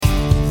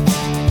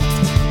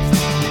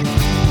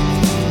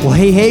Well,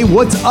 hey,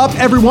 what's up,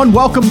 everyone?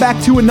 Welcome back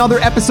to another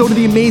episode of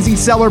the Amazing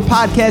Seller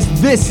Podcast.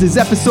 This is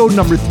episode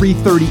number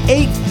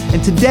 338,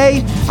 and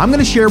today I'm going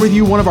to share with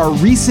you one of our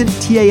recent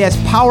TAS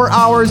Power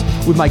Hours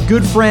with my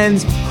good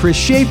friends Chris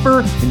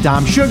Schaefer and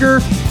Dom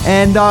Sugar.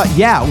 And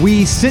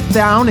we sit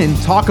down and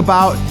talk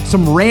about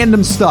some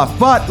random stuff,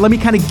 but let me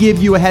kind of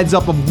give you a heads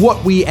up of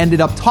what we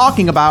ended up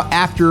talking about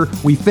after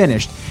we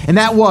finished. And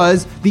that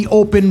was the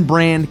open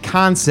brand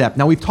concept.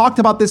 Now, we've talked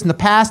about this in the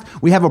past.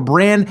 We have a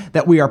brand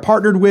that we are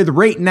partnered with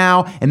right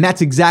now, and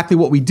that's exactly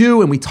what we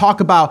do. And we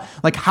talk about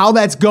like how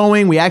that's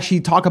going. We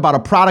actually talk about a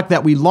product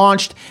that we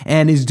launched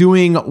and is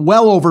doing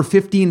well over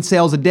 15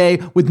 sales a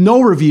day with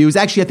no reviews.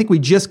 Actually, I think we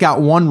just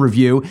got one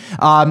review,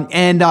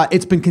 and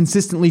it's been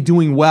consistently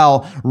doing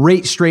well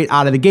right straight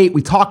out of the gate.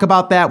 We talk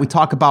about that. We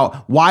talk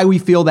about why we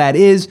feel that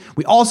is.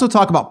 We also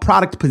talk about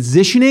product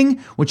positioning,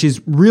 which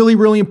is really,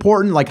 really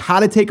important, like how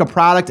to take a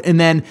product and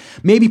then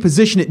maybe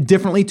position it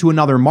differently to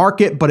another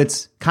market, but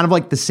it's kind of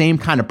like the same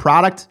kind of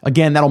product.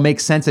 Again, that'll make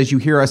sense as you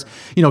hear us,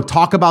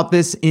 talk about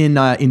this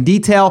in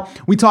detail.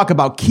 We talk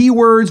about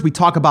keywords, we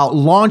talk about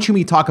launching,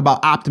 we talk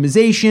about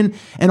optimization,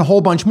 and a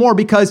whole bunch more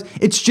because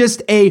it's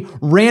just a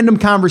random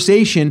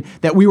conversation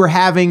that we were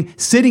having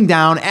sitting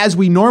down as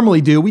we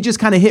normally do. We just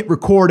kind of hit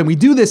record, and we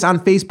do this on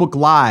Facebook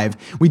Live.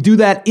 We do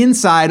that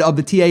inside of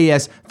the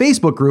TAS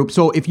Facebook group.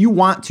 So if you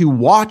want to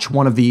watch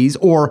one of these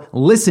or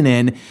listen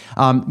in,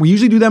 we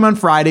usually do them on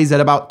Fridays at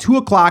about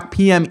 2:00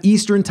 p.m.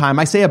 Eastern time.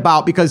 I say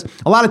about because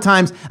a lot of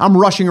times I'm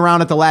rushing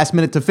around at the last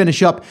minute to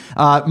finish up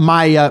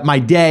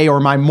my day or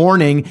my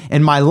morning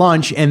and my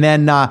lunch, and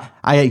then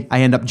I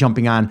end up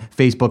jumping on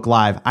Facebook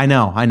Live. I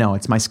know,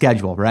 it's my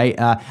schedule, right?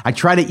 I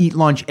try to eat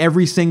lunch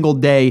every single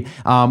day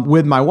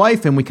with my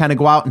wife, and we kind of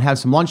go out and have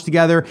some lunch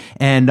together,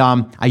 and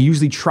I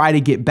usually try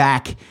to get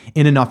back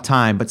in enough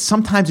time, but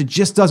sometimes it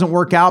just doesn't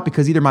work out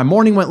because either my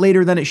morning went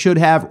later than it should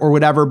have or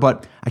whatever,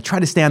 but I try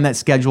to stay on that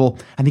schedule.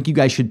 I think you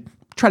guys should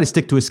try to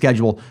stick to a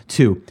schedule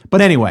too.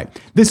 But anyway,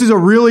 this is a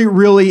really,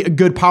 really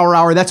good power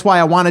hour. That's why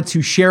I wanted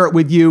to share it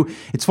with you.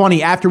 It's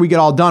funny, after we get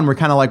all done, we're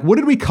kind of like, what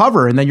did we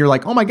cover? And then you're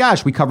like, oh my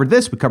gosh, we covered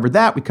this, we covered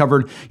that, we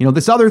covered,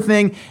 this other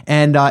thing.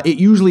 And it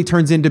usually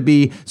turns into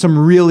be some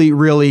really,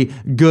 really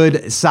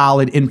good,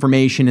 solid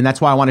information. And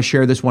that's why I want to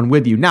share this one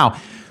with you. Now,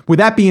 with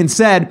that being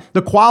said,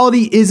 the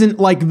quality isn't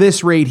like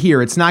this right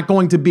here. It's not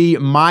going to be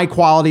my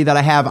quality that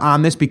I have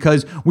on this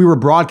because we were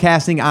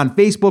broadcasting on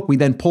Facebook. We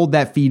then pulled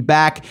that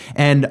feedback,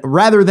 and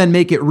rather than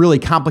make it really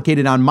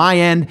complicated on my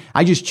end,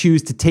 I just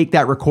choose to take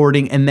that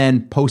recording and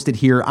then post it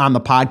here on the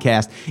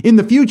podcast. In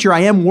the future, I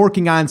am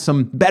working on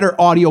some better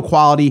audio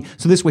quality,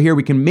 so this way here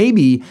we can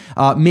maybe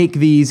make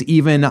these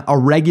even a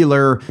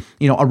regular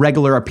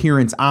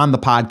appearance on the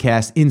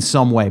podcast in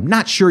some way.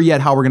 Not sure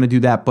yet how we're going to do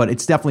that, but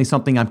it's definitely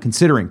something I'm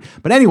considering.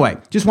 But anyway,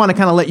 just want to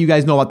kind of let you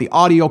guys know about the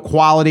audio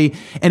quality.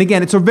 And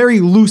again, it's a very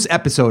loose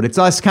episode. It's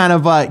us kind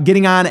of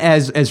getting on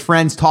as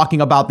friends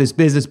talking about this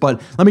business. But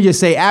let me just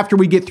say, after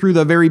we get through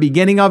the very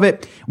beginning of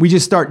it, we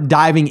just start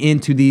diving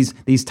into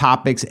these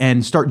topics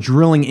and start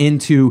drilling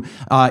into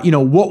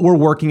what we're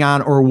working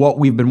on or what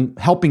we've been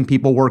helping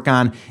people work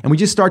on. And we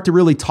just start to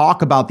really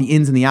talk about the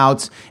ins and the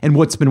outs and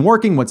what's been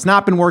working, what's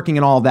not been working,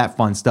 and all of that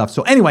fun stuff.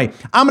 So anyway,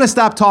 I'm going to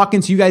stop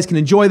talking so you guys can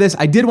enjoy this.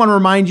 I did want to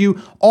remind you,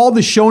 all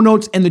the show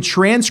notes and the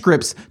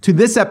transcripts to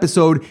this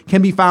episode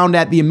can be found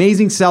at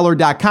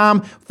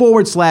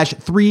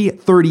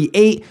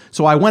theamazingseller.com/338.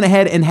 So I went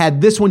ahead and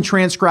had this one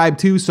transcribed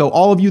too. So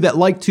all of you that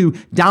like to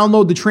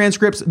download the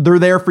transcripts, they're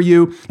there for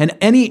you. And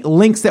any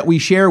links that we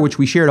share, which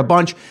we shared a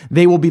bunch,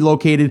 they will be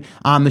located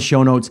on the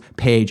show notes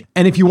page.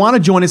 And if you want to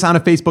join us on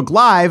a Facebook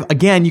Live,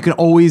 again, you can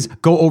always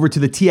go over to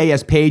the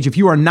TAS page. If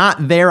you are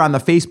not there on the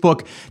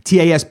Facebook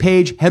TAS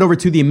page, head over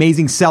to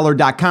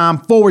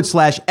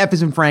theamazingseller.com/F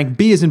as in Frank,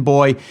 B as in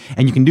boy,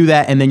 and you can do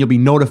that, and then you'll be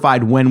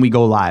notified when we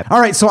go live. All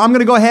right, so I'm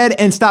going to go ahead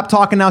and stop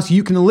talking now so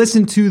you can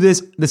listen to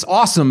this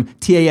awesome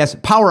TAS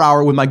Power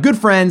Hour with my good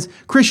friends,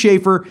 Chris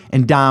Schaefer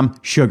and Dom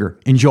Sugar.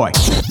 Enjoy.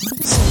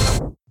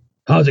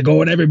 How's it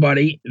going,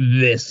 everybody?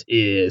 This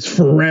is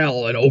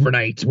Pharrell and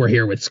Overnight. We're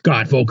here with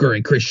Scott Volker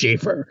and Chris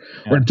Schaefer.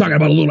 We're talking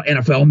about a little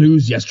NFL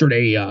news.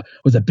 Yesterday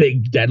was a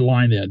big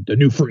deadline, the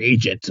new free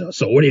agent.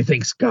 So what do you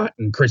think, Scott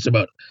and Chris,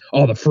 about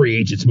all the free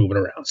agents moving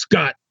around?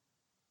 Scott?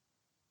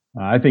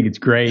 I think it's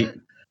great. I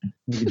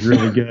think it's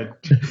really good.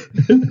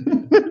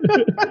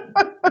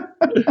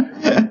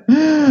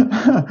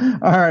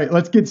 All right,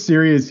 let's get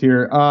serious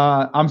here.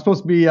 I'm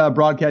supposed to be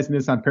broadcasting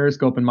this on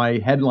Periscope, and my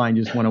headline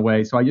just went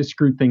away, so I just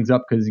screwed things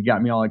up because you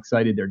got me all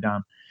excited there,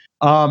 Dom.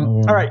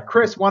 All right,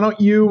 Chris, why don't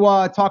you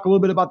talk a little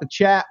bit about the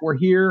chat? We're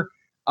here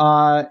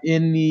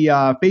in the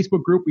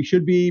Facebook group. We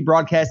should be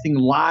broadcasting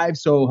live,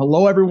 so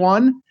hello,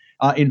 everyone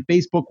in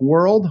Facebook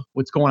world.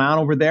 What's going on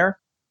over there?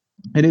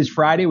 It is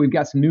Friday. We've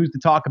got some news to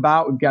talk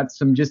about. We've got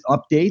some just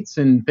updates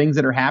and things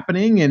that are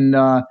happening, and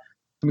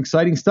some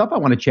exciting stuff I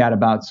want to chat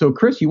about. So,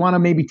 Chris, you want to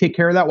maybe take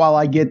care of that while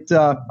I get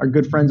our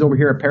good friends over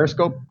here at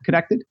Periscope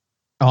connected?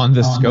 On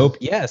the scope,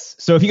 yes.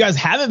 So if you guys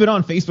haven't been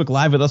on Facebook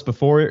Live with us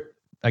before,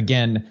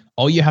 Again,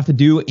 all you have to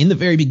do in the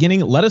very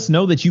beginning, let us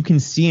know that you can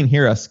see and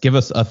hear us. Give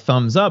us a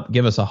thumbs up,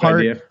 give us a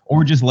heart,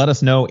 or just let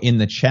us know in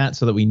the chat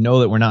so that we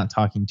know that we're not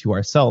talking to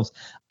ourselves.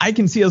 I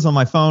can see us on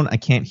my phone. I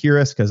can't hear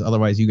us because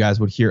otherwise you guys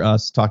would hear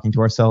us talking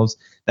to ourselves.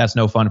 That's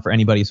no fun for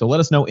anybody. So let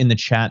us know in the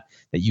chat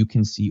that you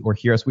can see or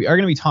hear us. We are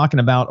going to be talking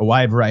about a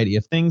wide variety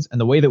of things.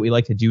 And the way that we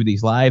like to do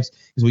these lives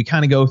is we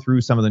kind of go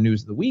through some of the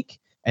news of the week,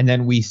 and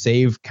then we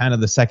save kind of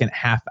the second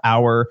half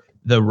hour,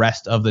 the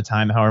rest of the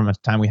time, however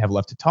much time we have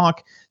left to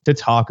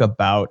talk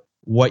about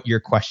what your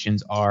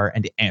questions are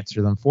and to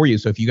answer them for you.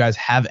 So if you guys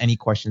have any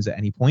questions at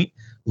any point,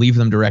 leave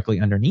them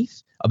directly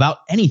underneath about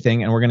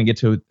anything, and we're going to get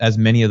to as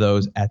many of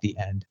those at the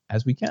end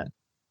as we can.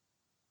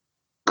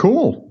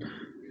 Cool.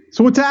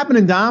 So what's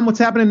happening, Dom? What's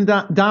happening in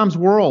Dom's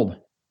world?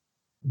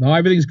 No,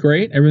 everything's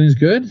great. Everything's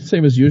good.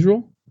 Same as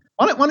usual.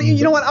 Why don't you,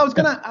 you know what? I was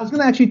gonna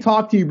actually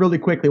talk to you really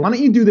quickly. Why don't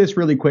you do this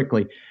really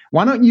quickly?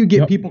 Why don't you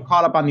get people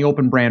caught up on the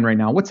Open Brand right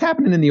now? What's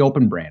happening in the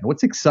Open Brand?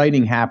 What's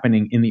exciting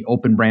happening in the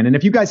Open Brand? And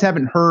if you guys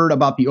haven't heard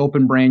about the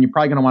Open Brand, you're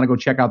probably gonna want to go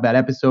check out that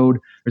episode.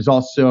 There's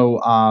also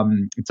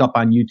it's up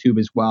on YouTube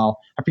as well.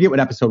 I forget what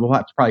episode. We'll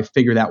have to probably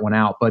figure that one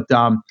out. But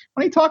why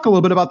don't you talk a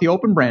little bit about the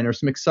Open Brand? There's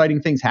some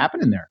exciting things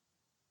happening there.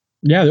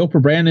 Yeah, the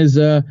Open Brand is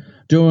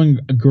doing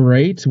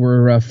great.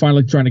 We're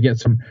finally trying to get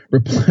some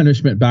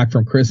replenishment back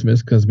from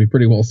Christmas because we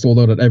pretty well sold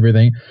out at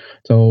everything.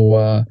 So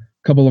a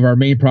couple of our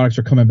main products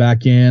are coming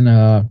back in.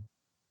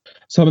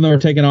 Some of them are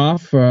taking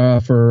off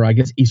for, I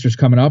guess, Easter's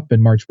coming up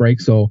and March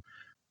break. So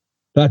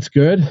that's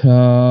good.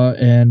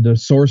 And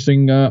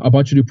sourcing a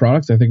bunch of new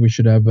products. I think we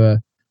should have,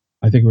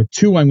 I think we're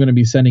 2 I'm going to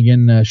be sending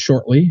in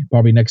shortly,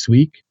 probably next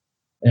week.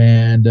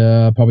 And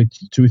probably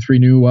 2 or 3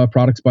 new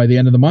products by the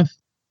end of the month.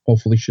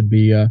 Hopefully should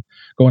be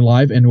going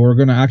live, and we're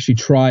going to actually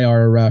try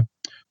our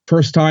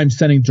first time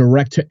sending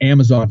direct to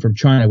Amazon from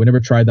China. We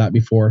never tried that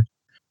before,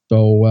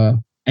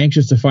 so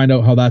anxious to find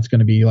out how that's going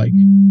to be like.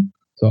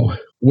 So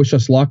wish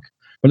us luck.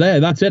 But yeah,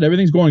 that's it.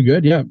 Everything's going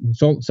good. Yeah,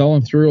 so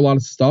selling through a lot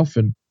of stuff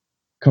and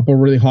a couple of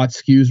really hot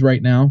SKUs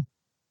right now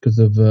because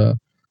of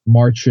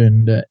March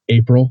and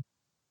April.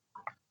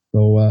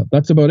 So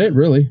that's about it,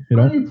 really. You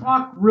know. Why don't you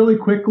talk really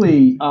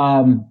quickly?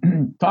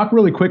 Talk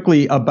really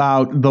quickly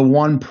about the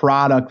one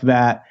product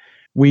that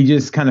we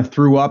just kind of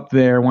threw up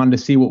there. Wanted to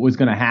see what was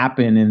going to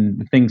happen, and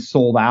the thing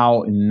sold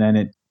out, and then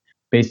it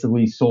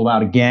basically sold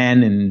out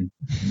again, and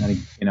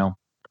then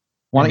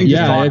why don't you?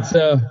 Yeah, just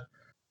talk?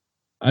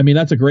 I mean,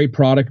 that's a great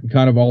product.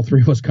 Kind of all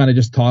three of us kind of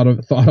just thought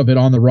of it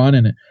on the run,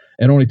 and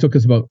it only took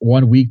us about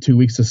 1 week, 2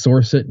 weeks to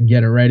source it and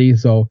get it ready.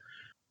 So.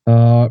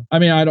 I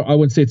mean, I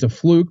wouldn't say it's a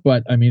fluke,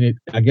 but I mean,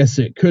 I guess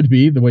it could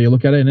be the way you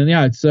look at it. And then,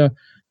 yeah, it's,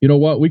 you know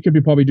what, we could be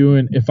probably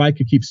doing, if I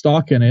could keep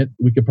stock in it,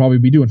 we could probably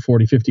be doing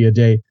 40, 50 a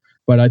day.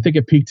 But I think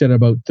it peaked at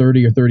about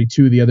 30 or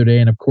 32 the other day.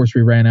 And of course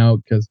we ran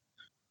out because,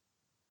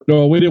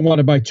 we didn't want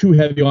to buy too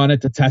heavy on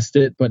it to test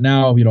it. But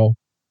now, we're going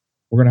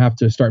to have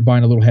to start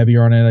buying a little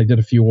heavier on it. I did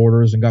a few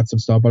orders and got some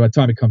stuff. By the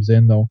time it comes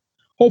in, though,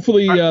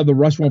 hopefully the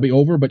rush won't be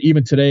over. But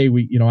even today,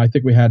 I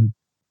think we had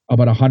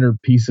about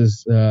 100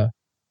 pieces,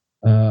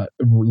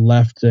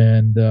 left,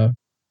 and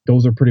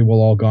those are pretty well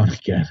all gone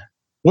again.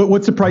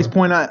 What's the price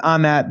point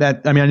on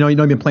that? I mean, I know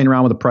you've been playing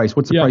around with the price.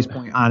 What's the price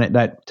point on it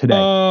that today?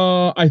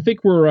 I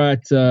think we're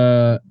at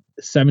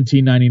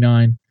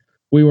 $17.99.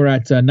 We were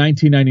at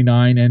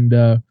 $19.99,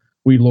 and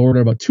we lowered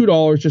it about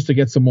 $2 just to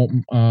get some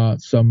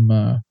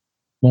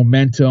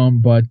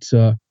momentum. But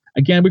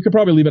again, we could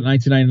probably leave it at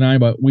 $19.99,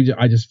 but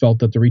I just felt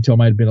that the retail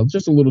might have been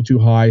just a little too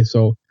high.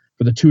 So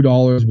for the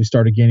 $2, we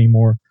started gaining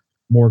more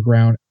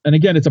ground. And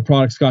again, it's a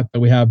product, Scott, that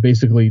we have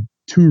basically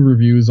 2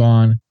 reviews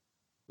on,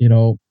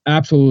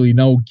 absolutely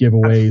no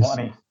giveaways,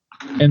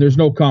 and there's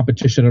no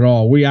competition at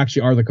all. We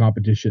actually are the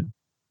competition.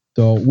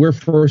 So we're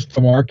first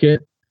to market.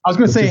 I was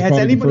going to say, has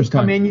anybody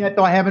come in yet?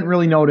 Though I haven't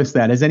really noticed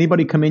that. Has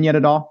anybody come in yet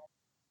at all?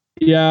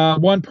 Yeah,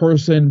 one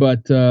person,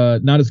 but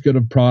not as good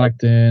of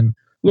product and a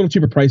little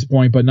cheaper price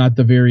point, but not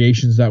the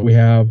variations that we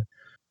have.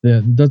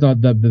 Does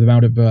not the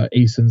amount of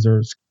ASINs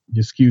or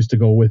SKUs to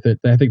go with it.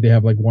 I think they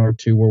have like 1 or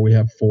 2 where we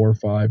have 4 or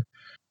 5.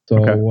 So,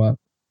 okay.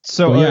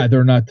 So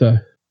they're not.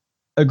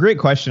 A great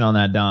question on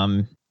that,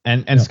 Dom.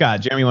 And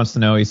Scott, Jeremy wants to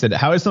know, he said,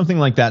 how is something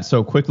like that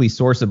so quickly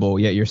sourceable,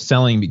 yet you're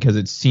selling because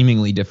it's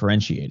seemingly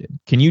differentiated?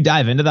 Can you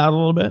dive into that a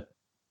little bit?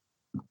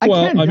 I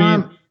can,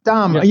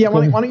 Dom. Why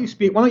don't you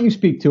speak? Why don't you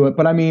speak to it?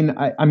 But I mean,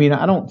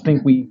 I don't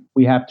think we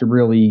have to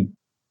really,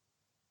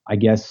 I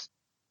guess,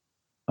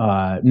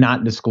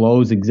 not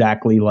disclose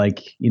exactly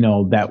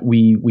that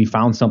we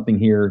found something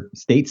here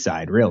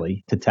stateside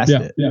really to test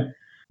it. Yeah.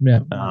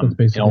 Why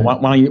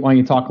don't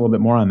you talk a little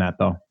bit more on that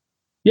though?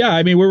 Yeah,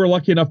 I mean, we were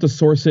lucky enough to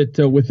source it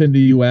within the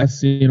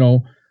U.S.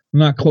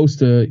 Not close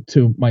to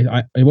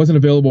it wasn't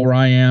available where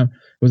I am.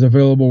 It was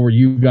available where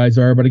you guys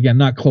are, but again,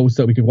 not close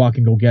that we could walk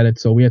and go get it.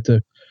 So we had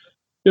to,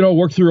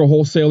 work through a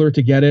wholesaler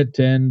to get it,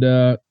 and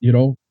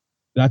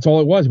that's all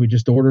it was. We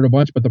just ordered a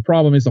bunch, but the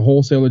problem is the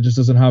wholesaler just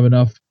doesn't have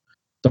enough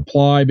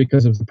supply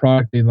because of the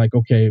product. And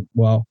okay,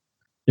 well,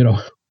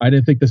 I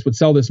didn't think this would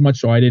sell this much,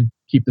 so I didn't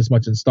keep this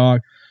much in stock.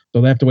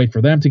 So they have to wait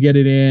for them to get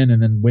it in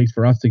and then wait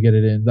for us to get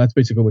it in. That's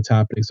basically what's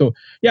happening. So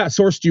yeah,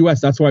 sourced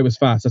US. That's why it was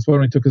fast. That's why it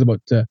only took us about,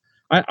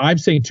 I'm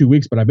saying 2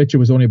 weeks, but I bet you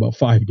it was only about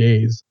 5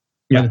 days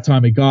by the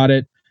time we got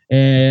it.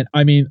 And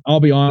I mean,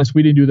 I'll be honest,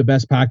 we didn't do the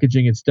best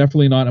packaging. It's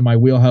definitely not in my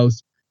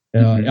wheelhouse.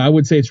 I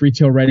would say it's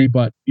retail ready,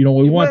 but we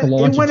want to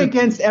launch. It went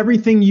against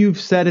everything you've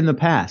said in the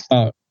past.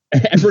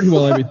 Pretty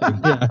well everything.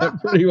 Yeah,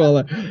 pretty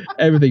well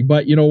everything.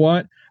 But you know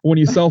what? When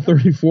you sell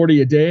 30,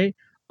 40 a day,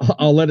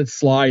 I'll let it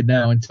slide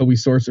now until we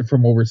source it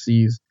from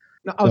overseas.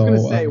 No, I was going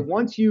to say,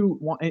 once you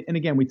want, and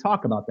again, we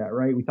talk about that,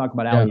 right? We talk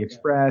about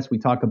AliExpress. We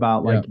talk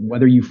about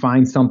whether you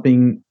find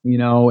something,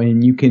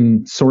 and you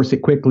can source it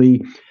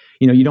quickly.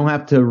 You don't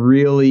have to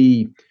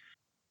really,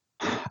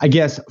 I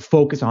guess,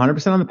 focus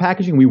 100% on the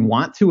packaging. We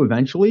want to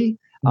eventually.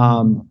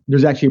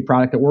 There's actually a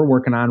product that we're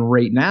working on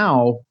right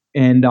now,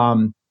 and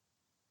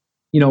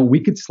we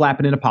could slap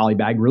it in a poly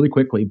bag really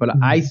quickly. But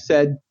I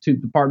said to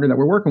the partner that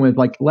we're working with,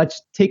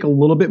 let's take a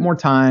little bit more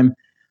time.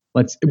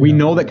 We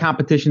know that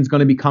competition is going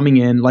to be coming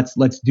in.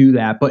 Let's do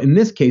that. But in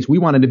this case, we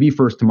wanted to be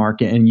first to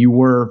market, and you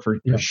were for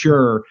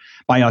sure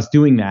by us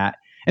doing that.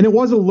 And it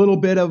was a little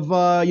bit of,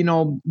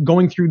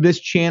 going through this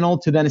channel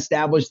to then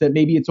establish that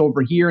maybe it's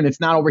over here and it's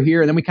not over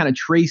here. And then we kind of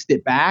traced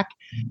it back.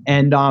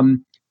 And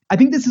I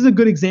think this is a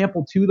good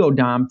example too, though,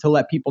 Dom, to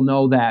let people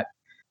know that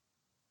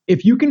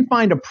if you can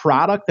find a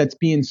product that's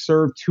being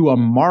served to a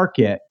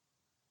market,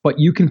 but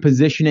you can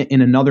position it in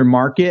another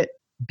market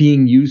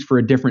being used for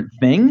a different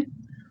thing,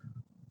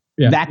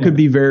 that could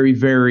be very,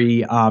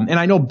 very, and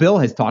I know Bill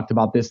has talked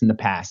about this in the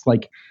past.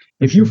 Like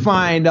if you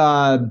find,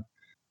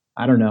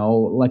 I don't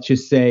know, let's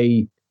just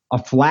say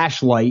a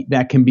flashlight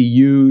that can be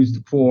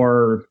used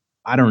for,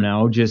 I don't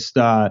know, just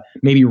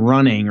maybe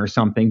running or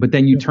something, but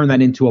then you turn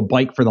that into a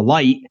bike for the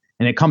light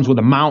and it comes with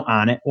a mount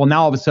on it. Well,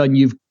 now all of a sudden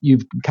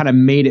you've kind of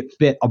made it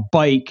fit a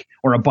bike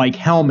or a bike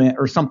helmet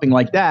or something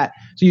like that.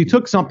 So you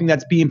took something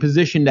that's being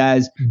positioned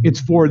as it's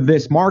for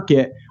this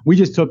market. We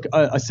just took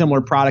a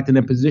similar product and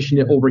then positioned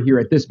it over here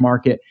at this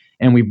market,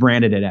 and we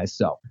branded it as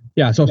so.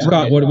 Yeah. So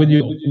Scott,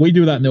 we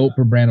do that in the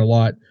Open brand a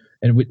lot.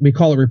 And we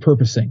call it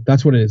repurposing.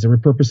 That's what it is, a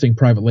repurposing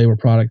private label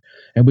product.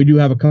 And we do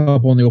have a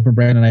couple in the Open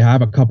brand, and I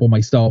have a couple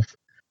myself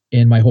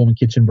in my home and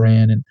kitchen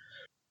brand. And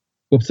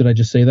whoops, did I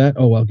just say that?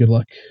 Oh, well, good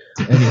luck.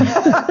 Anyway.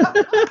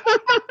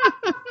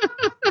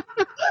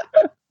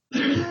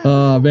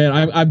 Man,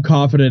 I'm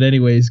confident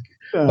anyways.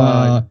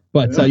 But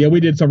we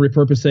did some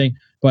repurposing.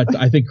 But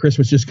I think Chris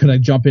was just going to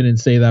jump in and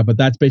say that. But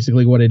that's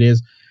basically what it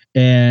is.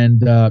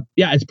 And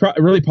it's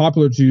really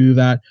popular to do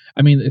that.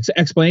 I mean, it's an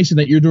explanation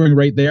that you're doing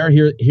right there.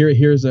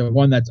 Here's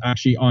one that's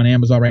actually on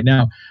Amazon right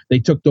now. They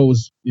took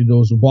those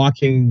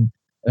walking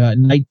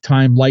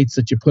nighttime lights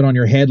that you put on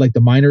your head, like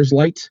the miner's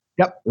light.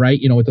 Yep. Right.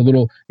 With the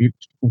little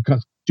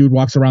dude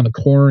walks around the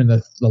corner and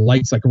the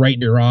light's like right in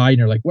your eye, and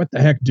you're like, what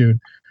the heck, dude?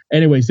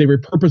 Anyways, they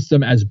repurposed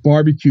them as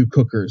barbecue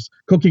cookers,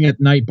 cooking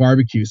at night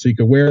barbecue. So you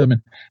could wear them and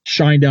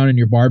shine down in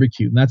your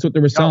barbecue. And that's what they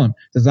were selling.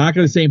 It's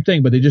exactly the same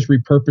thing, but they just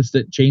repurposed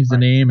it, changed the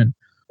name, and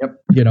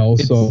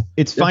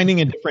it's finding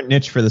a different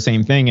niche for the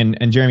same thing.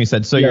 And Jeremy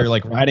said, you're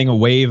like riding a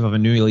wave of a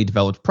newly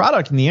developed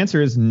product. And the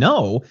answer is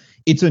no,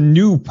 it's a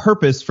new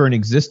purpose for an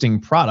existing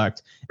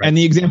product. Right. And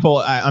the example,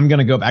 I'm going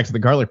to go back to the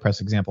garlic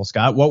press example,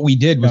 Scott. What we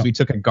did was we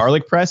took a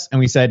garlic press and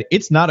we said,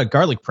 it's not a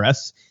garlic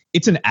press.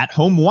 It's an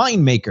at-home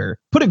wine maker.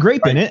 Put a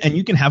grape in it and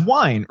you can have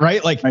wine,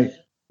 right?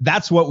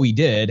 That's what we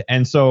did.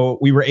 And so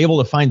we were able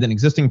to find an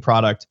existing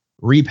product,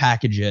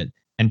 repackage it,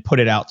 and put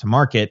it out to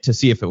market to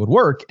see if it would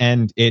work.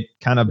 And it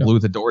kind of blew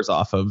the doors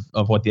off of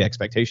what the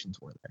expectations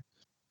were there.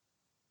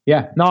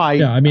 Yeah, no,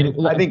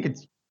 I think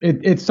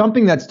it's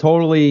something that's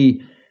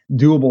totally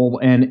doable.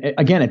 And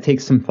again, it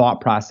takes some thought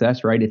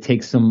process, right? It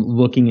takes some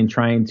looking and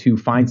trying to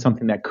find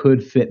something that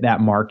could fit that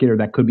market or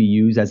that could be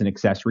used as an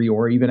accessory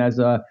or even as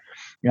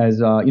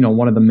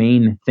one of the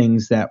main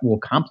things that will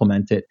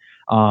complement it,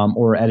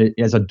 or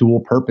as a dual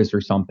purpose or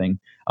something.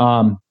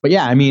 But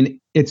yeah, I mean,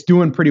 it's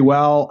doing pretty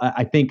well.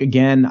 I think,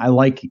 again, I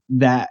like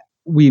that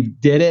we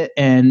did it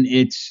and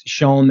it's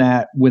shown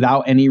that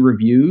without any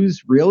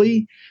reviews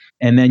really,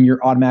 and then you're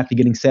automatically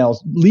getting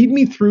sales. Lead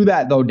me through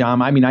that though,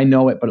 Dom. I mean, I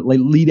know it, but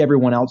lead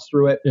everyone else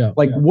through it. Yeah,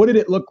 what did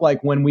it look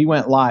like when we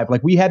went live?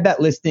 Like we had that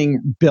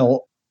listing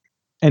built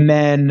and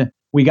then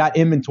we got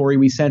inventory,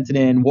 we sent it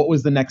in. What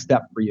was the next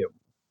step for you?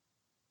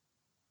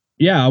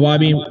 Yeah, well, I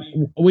mean,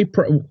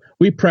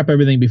 we prep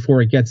everything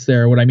before it gets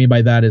there. What I mean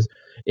by that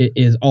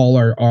is all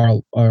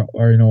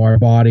our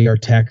body, our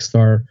text,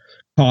 our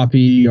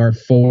copy, our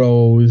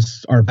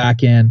photos, our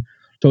back end.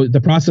 So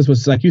the process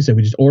was like you said.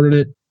 We just ordered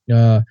it.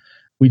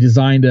 We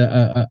designed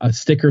a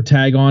sticker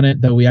tag on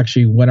it that we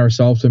actually went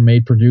ourselves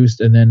and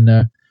produced, and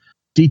then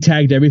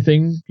detagged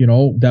everything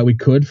that we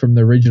could from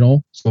the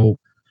original. So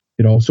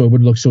so it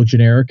would look so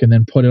generic, and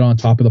then put it on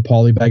top of the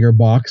polybagger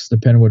box,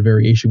 depending on what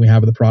variation we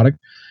have of the product.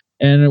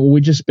 And we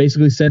just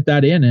basically sent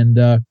that in.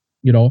 And,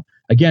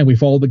 again, we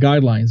followed the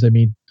guidelines. I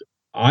mean,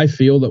 I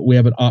feel that we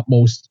have an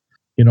utmost,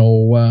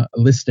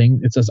 listing.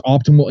 It's as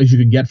optimal as you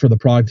can get for the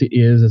product it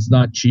is. It's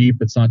not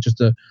cheap. It's not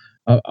just a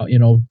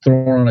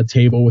thrown on a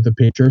table with a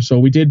picture. So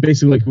we did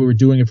basically like we were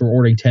doing if we were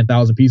ordering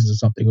 10,000 pieces of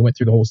something. We went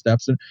through the whole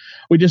steps and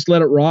we just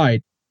let it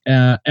ride.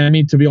 And I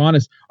mean, to be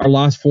honest, our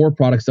last 4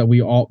 products that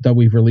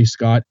we've released,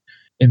 Scott,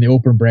 in the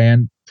open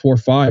brand, 4 or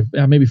 5,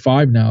 maybe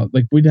 5 now,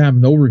 like we'd have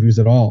no reviews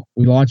at all.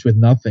 We launched with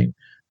nothing,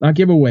 not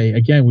giveaway.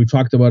 Again, we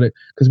talked about it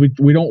because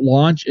we don't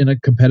launch in a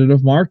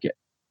competitive market.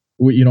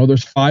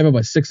 There's 5 of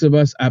us, 6 of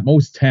us, at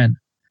most 10.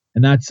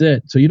 And that's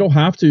it. So you don't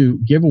have to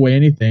give away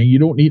anything. You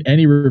don't need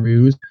any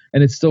reviews,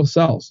 and it still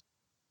sells.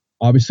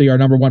 Obviously, our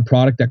number 1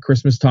 product at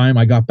Christmas time,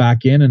 I got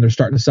back in, and they're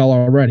starting to sell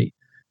already.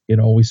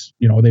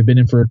 They've been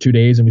in for 2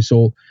 days, and we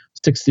sold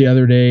 6 the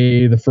other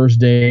day, the first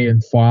day,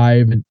 and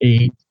 5 and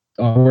 8.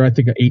 We're I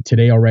think 8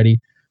 today already.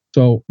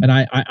 So, and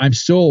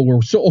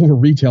we're still over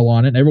retail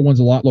on it. And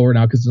everyone's a lot lower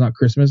now because it's not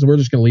Christmas, and we're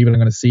just gonna leave it. I'm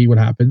gonna see what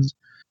happens.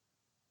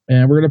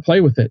 And we're going to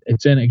play with it.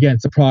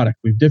 It's a product.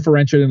 We've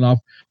differentiated enough.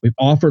 We've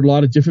offered a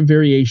lot of different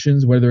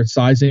variations, whether it's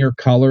sizing or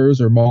colors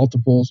or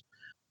multiples.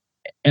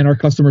 And our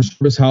customer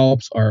service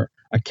helps. Our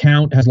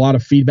account has a lot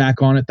of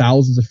feedback on it,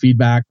 thousands of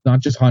feedback,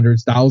 not just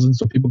hundreds, thousands.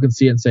 So people can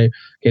see it and say,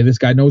 okay, this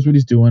guy knows what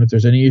he's doing. If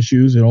there's any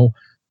issues, they'll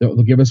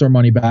give us our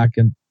money back.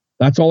 And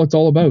that's all it's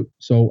all about.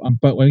 So,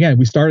 but again,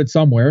 we started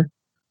somewhere.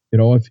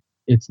 If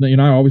it's, you're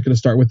not always going to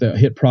start with a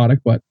hit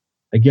product, but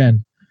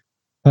again,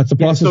 that's the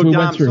process we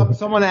went through.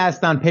 Someone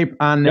asked on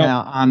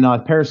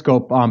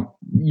Periscope.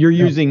 You're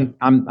using.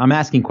 I'm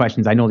asking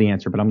questions. I know the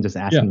answer, but I'm just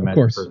asking them. Of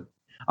course.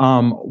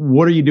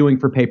 What are you doing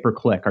for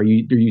pay-per-click? Are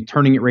you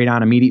turning it right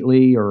on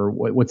immediately, or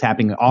what's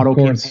happening? Auto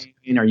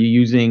campaign? Are you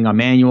using a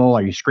manual?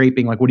 Are you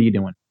scraping? Like, what are you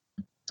doing?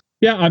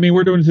 Yeah, I mean,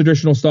 we're doing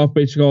traditional stuff.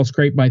 Basically, I'll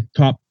scrape my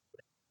top.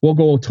 We'll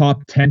go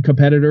top 10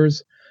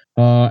 competitors.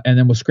 And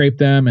then we'll scrape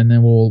them, and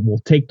then we'll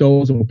take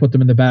those and we'll put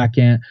them in the back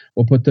end.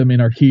 We'll put them in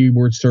our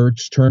keyword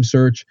search, term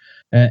search,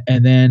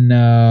 and then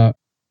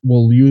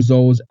we'll use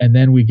those. And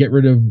then we get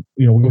rid of,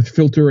 we'll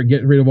filter and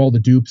get rid of all the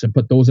dupes and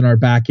put those in our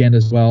back end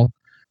as well,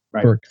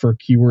 right, for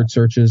keyword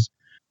searches.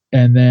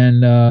 And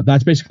then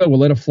that's basically, we'll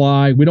let it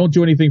fly. We don't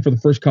do anything for the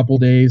first couple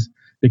of days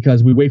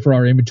because we wait for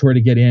our inventory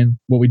to get in.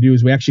 What we do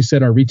is we actually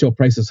set our retail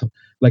prices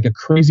like a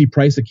crazy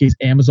price in case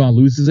Amazon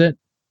loses it.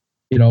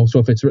 So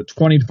if it's a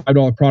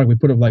 $25 product, we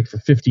put it like for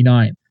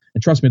 $59.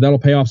 And trust me, that'll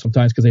pay off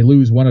sometimes because they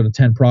lose 1 out of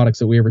 10 products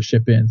that we ever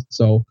ship in.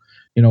 So,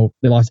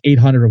 they lost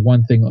 800 of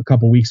one thing a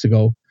couple of weeks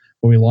ago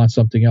when we launched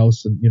something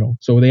else. And,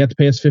 so they have to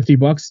pay us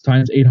 $50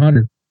 times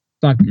 800. It's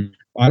not,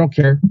 I don't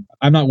care.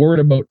 I'm not worried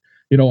about,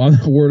 I'm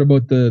not worried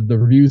about the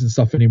reviews and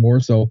stuff anymore.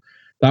 So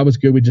that was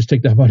good. We just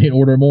take that money and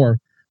order more.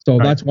 So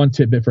that's one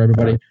tidbit for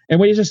everybody. And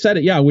when you just said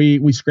it, yeah,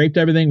 we scraped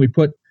everything. We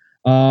put,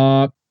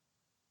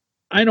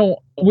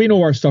 we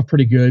know our stuff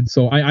pretty good.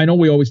 So I know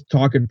we always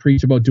talk and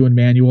preach about doing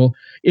manual.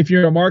 If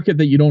you're in a market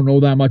that you don't know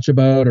that much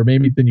about, or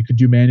maybe then you could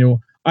do manual,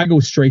 I go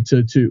straight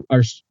to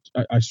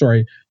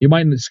you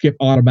might skip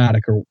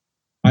automatic, or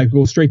I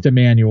go straight to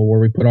manual where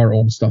we put our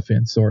own stuff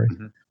in.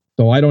 Mm-hmm.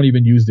 So I don't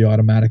even use the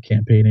automatic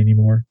campaign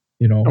anymore.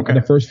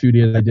 The first few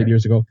days I did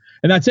years ago,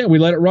 and that's it. We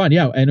let it run.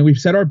 Yeah. And we've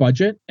set our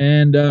budget,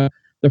 and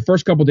the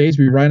first couple of days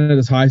we run it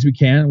as high as we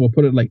can. We'll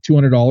put it like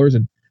 $200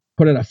 and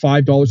put it at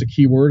 $5 a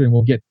keyword, and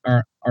we'll get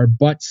our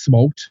butt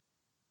smoked.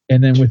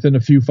 And then within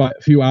a few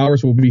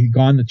hours, we'll be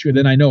gone.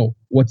 Then I know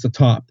what's the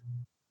top,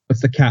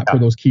 what's the cap for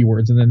those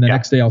keywords. And then the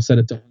next day I'll set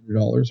it to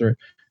 $100 or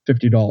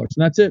 $50. And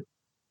that's it.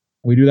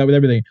 We do that with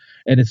everything.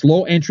 And it's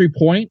lower entry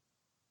point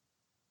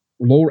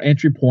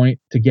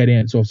to get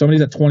in. So if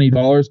somebody's at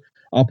 $20,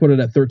 I'll put it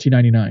at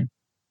 $13.99.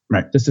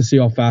 Right. Just to see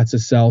how fast it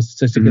sells,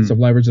 just to get some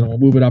leverage, and we'll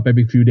move it up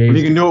every few days. Well,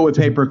 you can do it with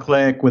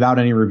pay-per-click without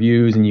any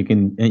reviews, and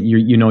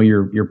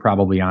you're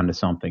probably onto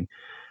something.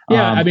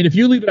 Yeah, I mean, if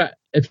you leave it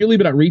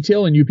at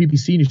retail and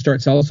UPPC and you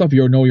start selling stuff,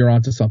 you're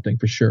onto something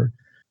for sure.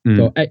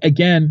 So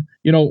again,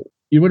 we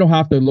don't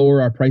have to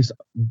lower our price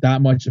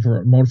that much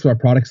for most of our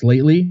products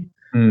lately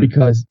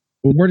because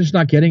we're just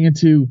not getting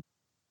into.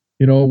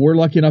 We're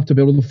lucky enough to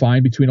be able to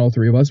find between all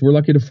 3 of us. We're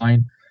lucky to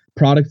find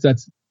products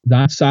that's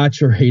not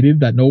saturated,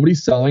 that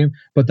nobody's selling,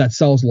 but that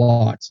sells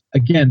lots.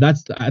 Again,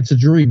 that's a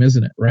dream,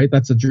 isn't it? Right?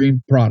 That's a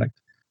dream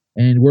product,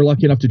 and we're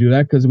lucky enough to do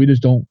that because we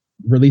just don't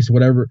release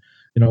whatever.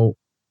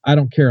 I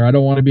don't care. I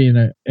don't want to be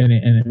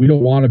we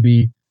don't want to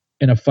be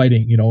in a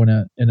fighting, in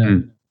a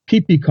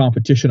PP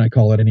competition, I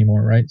call it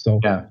anymore, right? So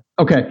yeah.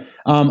 Okay.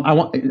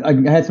 I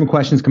had some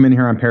questions come in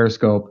here on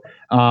Periscope.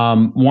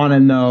 Want to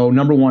know,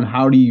 number one,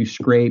 how do you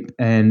scrape?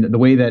 And the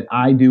way that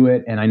I do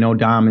it, and I know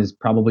Dom is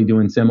probably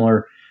doing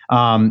similar,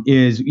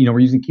 is, we're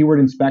using Keyword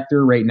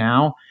Inspector right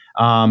now.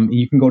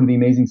 You can go to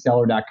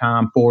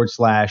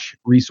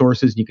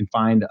theamazingseller.com/resources. You can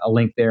find a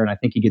link there, and I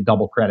think you get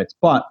double credits.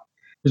 But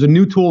there's a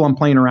new tool I'm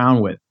playing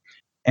around with,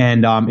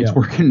 and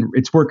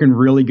it's working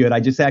really good. I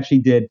just actually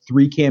did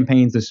 3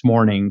 campaigns this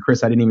morning.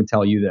 Chris, I didn't even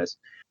tell you this.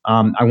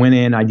 I went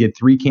in, I did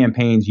 3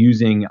 campaigns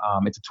using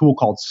it's a tool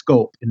called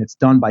Scope, and it's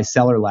done by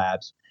Seller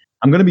Labs.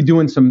 I'm going to be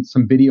doing some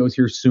videos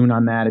here soon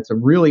on that. It's a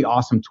really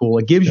awesome tool.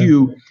 It gives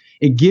you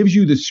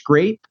the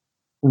scrape,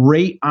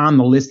 right on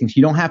the listing. So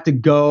you don't have to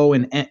go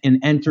and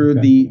enter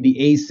the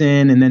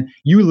ASIN, and then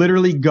you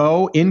literally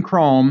go in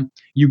Chrome,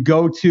 you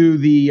go to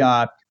the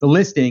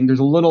listing. There's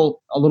a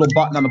little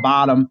button on the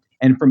bottom,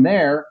 and from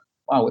there,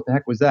 wow, what the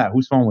heck was that?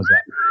 Whose phone was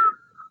that?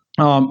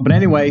 But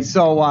anyway,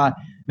 so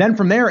then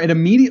from there, it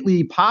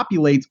immediately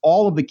populates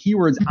all of the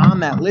keywords on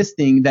that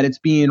listing that it's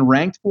being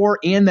ranked for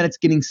and that it's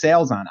getting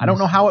sales on. I don't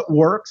know how it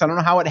works. I don't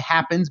know how it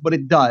happens, but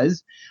it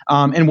does.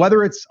 And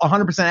whether it's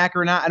 100%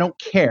 accurate or not, I don't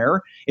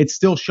care. It's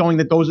still showing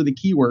that those are the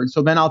keywords.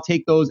 So then I'll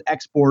take those,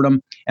 export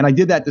them. And I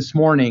did that this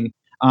morning,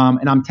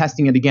 and I'm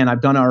testing it again.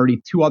 I've done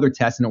already 2 other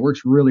tests, and it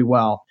works really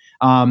well.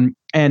 And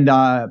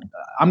I'm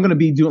going to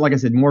be doing, like I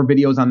said, more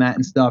videos on that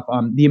and stuff.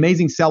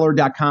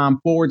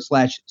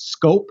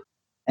 theamazingseller.com/scope.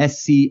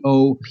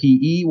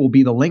 SCOPE will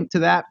be the link to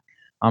that.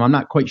 I'm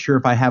not quite sure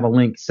if I have a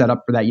link set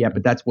up for that yet,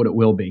 but that's what it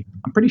will be.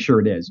 I'm pretty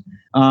sure it is.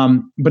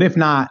 But if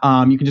not,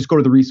 you can just go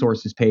to the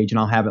resources page and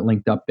I'll have it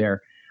linked up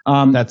there.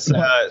 That's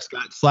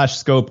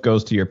 /scope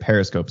goes to your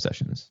Periscope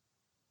sessions.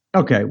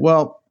 Okay,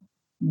 well,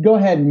 go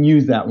ahead and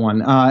use that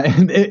one.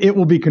 And it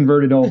will be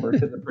converted over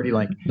to the pretty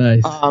link.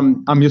 Nice.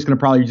 I'm just going to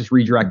probably just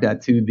redirect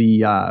that to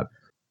the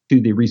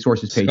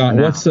resources page. Scott,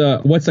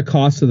 what's the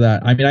cost of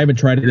that? I mean, I haven't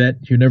tried it yet.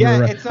 You never.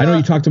 I know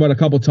you talked about it a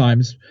couple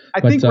times,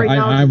 but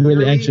I'm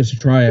really anxious to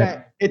try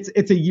it.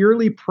 It's a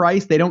yearly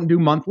price. They don't do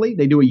monthly.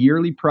 They do a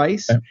yearly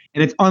price, and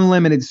it's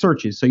unlimited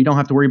searches, so you don't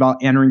have to worry about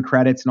entering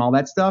credits and all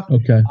that stuff.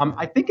 Okay.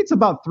 I think it's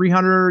about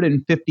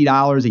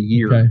 $350 a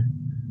year. Okay.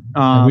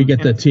 And we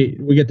get the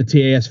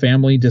TAS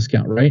family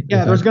discount, right?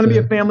 Yeah, there's going to be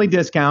a family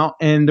discount,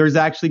 and there's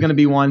actually going to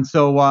be one.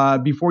 So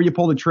before you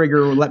pull the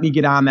trigger, let me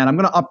get on that. I'm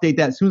going to update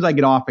that as soon as I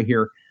get off of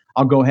here.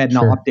 I'll go ahead and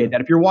I'll update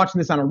that. If you're watching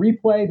this on a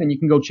replay, then you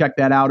can go check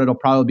that out. It'll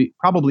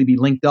probably be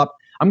linked up.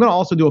 I'm going to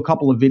also do a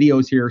couple of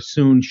videos here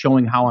soon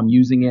showing how I'm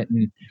using it.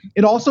 And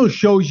it also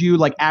shows you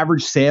like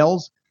average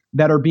sales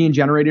that are being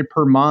generated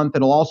per month.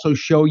 It'll also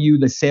show you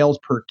the sales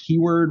per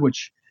keyword,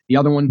 which the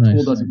other one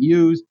tool doesn't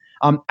use.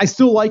 I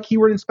still like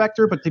Keyword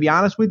Inspector, but to be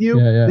honest with you,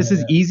 this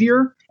is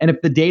easier. And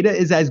if the data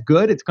is as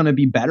good, it's going to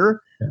be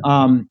better,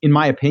 in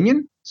my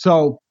opinion.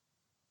 So,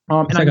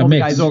 and I know the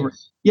guys over.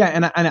 Yeah,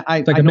 and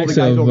I know the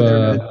guys over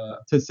there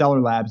to Seller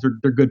Labs.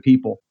 They're good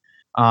people.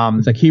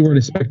 It's like Keyword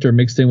Inspector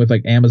mixed in with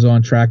like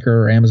Amazon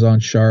Tracker or Amazon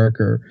Shark,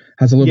 or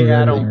has a little bit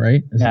of everything,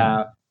 right?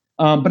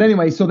 But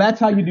anyway, so that's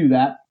how you do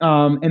that.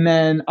 And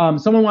then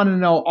someone wanted to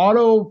know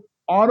auto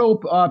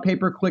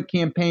pay-per-click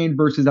campaign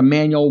versus a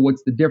manual.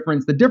 What's the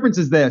difference? The difference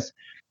is this.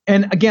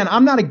 And again,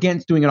 I'm not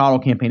against doing an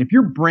auto campaign. If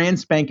you're brand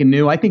spanking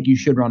new, I think you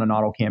should run an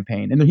auto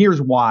campaign. And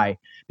here's why.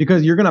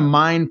 Because you're going to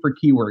mine for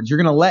keywords. You're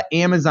going to let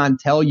Amazon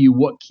tell you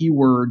what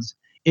keywords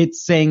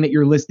it's saying that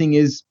your listing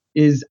is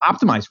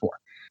optimized for.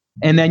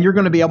 And then you're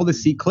going to be able to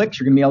see clicks.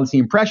 You're going to be able to see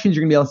impressions.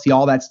 You're going to be able to see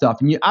all that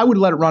stuff. And I would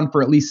let it run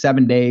for at least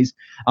 7 days,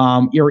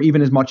 or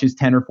even as much as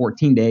 10 or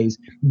 14 days.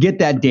 Get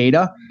that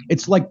data.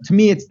 It's like, to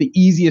me, it's the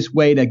easiest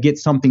way to get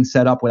something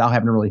set up without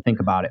having to really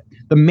think about it.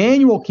 The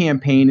manual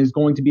campaign is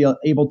going to be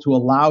able to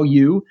allow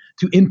you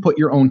to input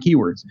your own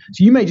keywords.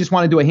 So you may just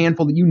want to do a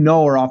handful that you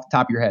know are off the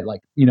top of your head,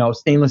 like,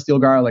 stainless steel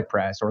garlic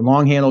press or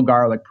long handle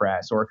garlic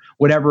press or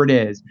whatever it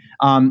is.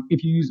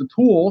 If you use a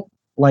tool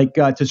like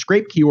to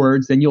scrape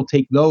keywords, then you'll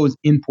take those,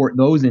 import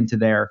those into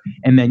there,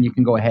 and then you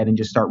can go ahead and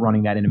just start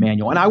running that in a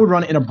manual. And I would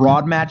run it in a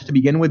broad match to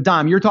begin with.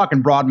 Dom, you're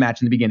talking broad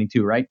match in the beginning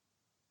too, right?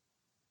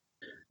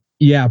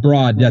 Yeah,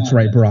 broad. That's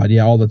right, broad.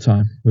 Yeah, all the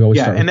time. We always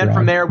start with and then broad.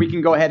 From there we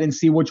can go ahead and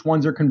see which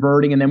ones are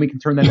converting, and then we can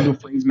turn that into a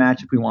phrase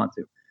match if we want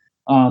to.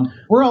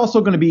 We're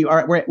also going to be,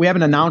 we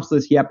haven't announced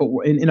this yet, but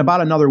in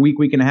about another week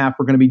and a half,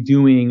 we're going to be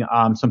doing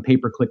some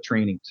pay-per-click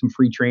training, some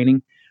free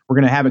training. We're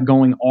going to have it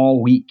going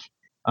all week.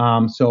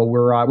 So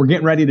we're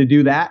getting ready to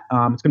do that.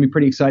 It's going to be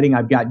pretty exciting.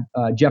 I've got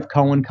Jeff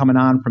Cohen coming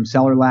on from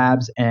Seller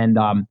Labs and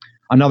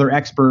another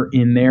expert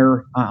in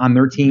there on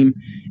their team,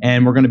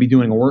 and we're going to be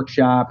doing a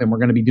workshop, and we're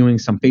going to be doing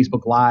some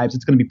Facebook Lives.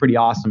 It's going to be pretty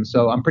awesome.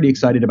 So I'm pretty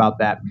excited about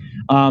that.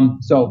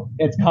 So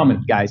it's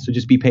coming, guys. So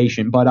just be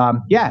patient. But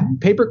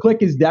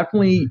pay-per-click is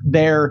definitely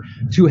there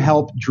to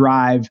help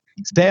drive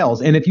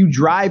sales. And if you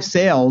drive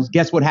sales,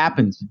 guess what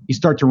happens? You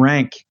start to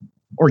rank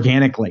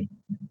organically.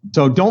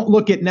 So don't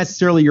look at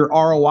necessarily your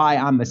ROI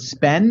on the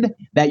spend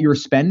that you're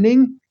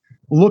spending.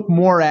 Look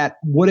more at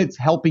what it's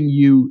helping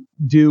you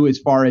do as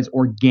far as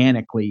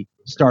organically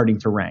starting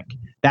to rank.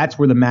 That's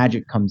where the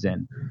magic comes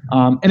in.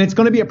 And it's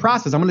going to be a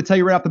process. I'm going to tell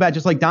you right off the bat,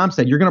 just like Dom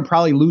said, you're going to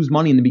probably lose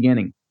money in the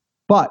beginning.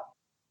 But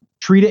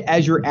treat it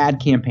as your ad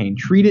campaign.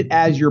 Treat it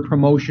as your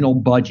promotional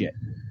budget,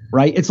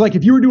 right? It's like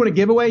if you were doing a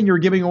giveaway and you were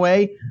giving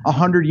away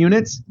 100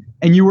 units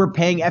and you were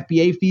paying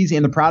FBA fees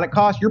and the product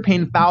cost, you're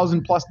paying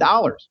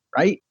 $1,000+,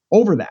 right?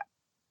 Over that.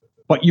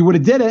 But you would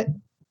have did it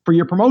for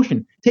your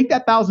promotion. Take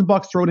that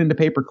 $1,000, throw it into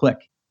pay-per-click,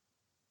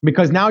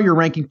 because now you're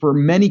ranking for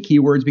many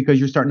keywords because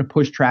you're starting to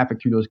push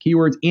traffic through those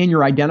keywords, and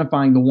you're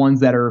identifying the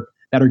ones that are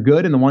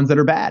good and the ones that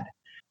are bad.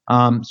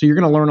 So you're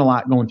going to learn a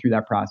lot going through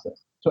that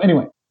process. So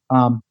anyway,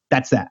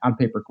 that's that on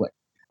pay-per-click.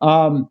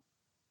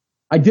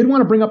 I did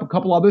want to bring up a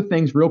couple other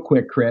things real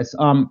quick, Chris.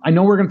 I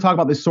know we're going to talk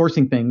about this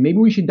sourcing thing. Maybe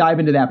we should dive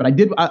into that, but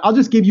I'll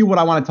just give you what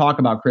I want to talk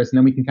about, Chris, and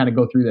then we can kind of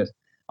go through this.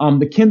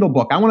 The Kindle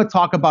book. I want to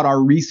talk about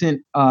our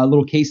recent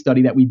little case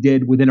study that we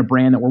did within a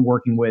brand that we're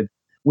working with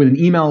an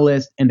email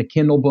list and the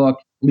Kindle book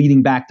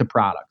leading back to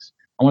products.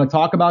 I want to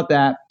talk about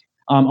that.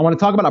 I want to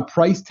talk about a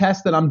price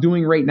test that I'm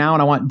doing right now.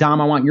 And I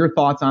want your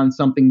thoughts on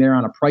something there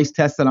on a price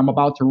test that I'm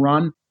about to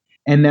run.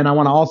 And then I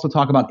want to also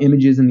talk about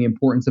images and the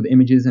importance of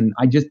images. And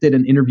I just did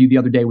an interview the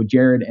other day with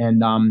Jared,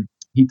 and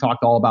he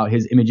talked all about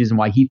his images and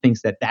why he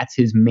thinks that that's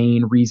his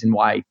main reason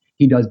why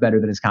he does better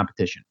than his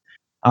competition.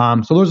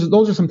 So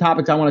those are some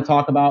topics I want to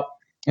talk about,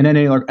 and then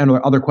any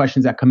other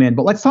questions that come in.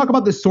 But let's talk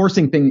about this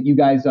sourcing thing that you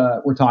guys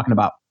were talking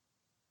about.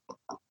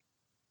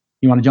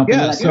 You want to jump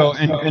into that? So,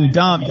 and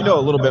Dom, you know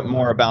a little bit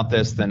more about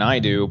this than I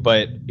do,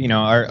 but, you know,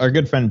 our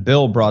good friend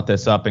Bill brought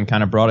this up and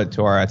kind of brought it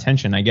to our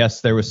attention. I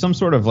guess there was some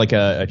sort of like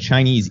a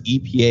Chinese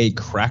EPA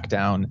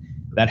crackdown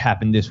that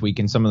happened this week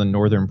in some of the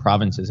northern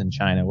provinces in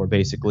China, where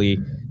basically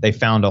they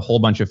found a whole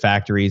bunch of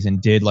factories and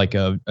did like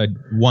a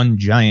one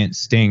giant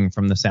sting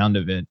from the sound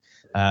of it,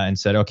 and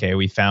said, okay,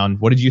 we found,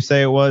 what did you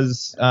say it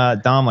was,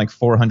 Dom, like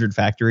 400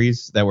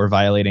 factories that were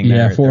violating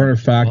 400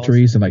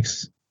 factories and like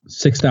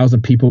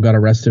 6,000 people got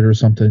arrested or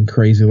something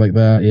crazy like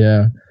that.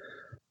 Yeah.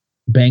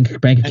 Bank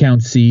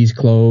accounts seized,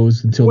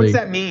 closed until What's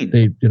that mean?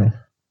 They, you know.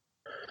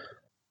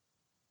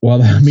 Well,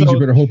 that means you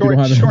better hope you don't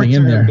have anything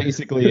in there.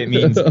 Basically, it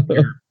means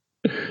you're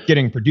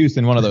getting produced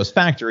in one of those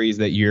factories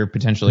that you're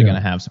potentially going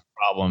to have some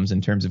problems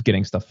in terms of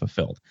getting stuff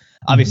fulfilled.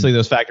 Obviously,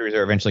 those factories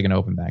are eventually going to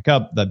open back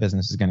up. That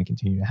business is going to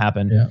continue to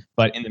happen. Yeah.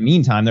 But in the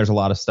meantime, there's a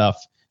lot of stuff.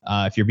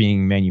 If you're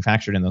being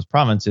manufactured in those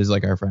provinces,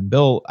 like our friend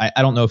Bill,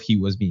 I don't know if he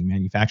was being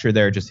manufactured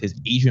there, just his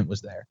agent was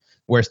there,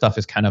 where stuff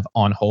is kind of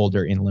on hold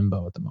or in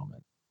limbo at the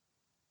moment.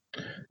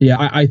 Yeah,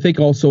 I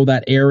think also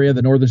that area,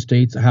 the northern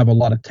states, have a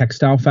lot of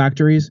textile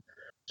factories.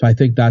 So I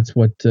think that's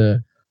what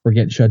we're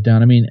getting shut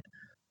down. I mean,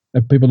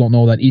 people don't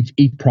know that each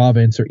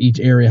province or each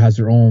area has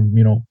their own,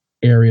 you know,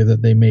 area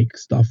that they make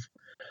stuff.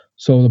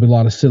 So there'll be a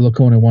lot of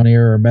silicone in one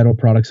area or metal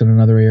products in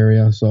another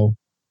area. So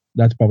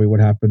that's probably what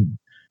happened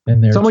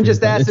in there. Someone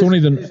just asked,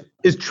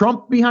 is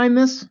Trump behind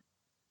this?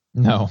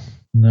 No,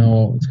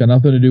 it's got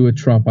nothing to do with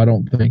Trump. I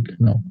don't think.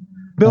 No.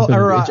 Bill,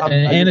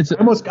 I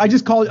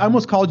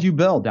almost called you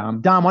Bill,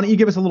 Dom. Dom, why don't you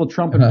give us a little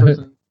Trump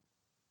impersonation?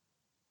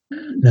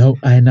 No,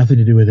 I had nothing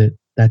to do with it.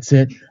 That's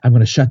it. I'm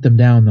going to shut them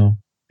down, though.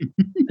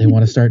 They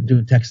want to start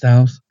doing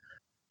textiles.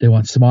 They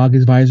want smog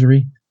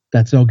advisory.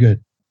 That's no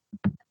good.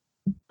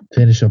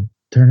 Finish them.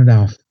 Turn it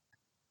off.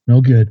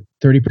 No good.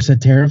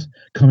 30% tariffs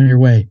coming your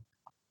way.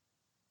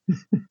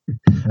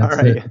 That's all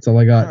right. That's all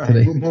I got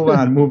today.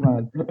 Move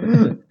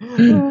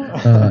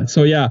on.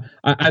 So yeah,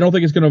 I don't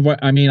think it's going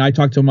to. I mean, I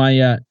talked to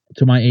my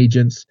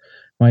agents,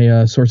 my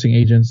sourcing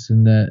agents,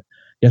 and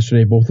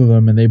yesterday, both of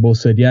them, and they both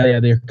said,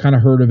 yeah, they kind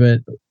of heard of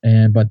it,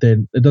 but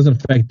then it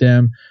doesn't affect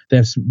them.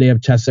 They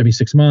have tests every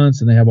 6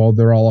 months, and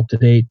they're all up to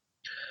date.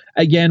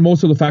 Again,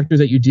 most of the factors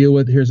that you deal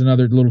with. Here's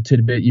another little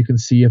tidbit. You can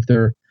see if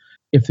they're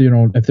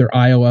ISO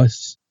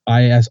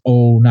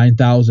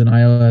 9000,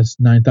 ISO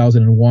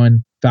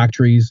 9001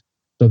 factories.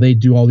 So they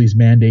do all these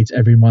mandates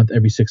every month,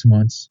 every 6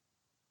 months.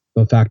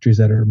 The factories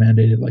that are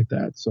mandated like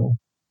that. So.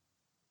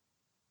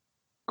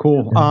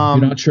 Cool. You're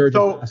not sure.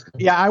 So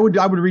yeah, I would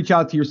reach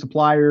out to your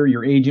supplier,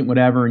 your agent,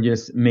 whatever, and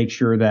just make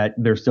sure that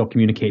they're still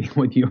communicating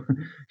with you.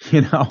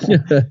 You know,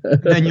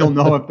 then you'll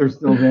know if they're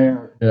still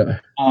there. Yeah.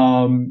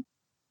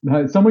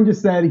 Someone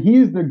just said he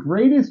is the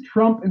greatest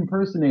Trump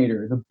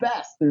impersonator, the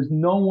best. There's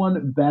no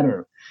one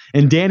better.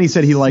 And Danny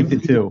said he liked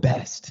it too.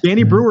 Best.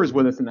 Danny Brewer's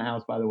with us in the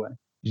house, by the way.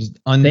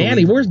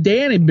 Danny, where's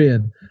Danny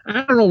been?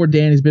 I don't know where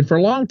Danny's been for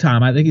a long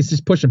time. I think he's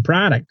just pushing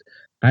product.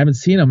 I haven't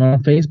seen him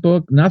on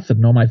Facebook. Nothing.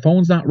 No, my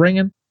phone's not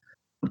ringing.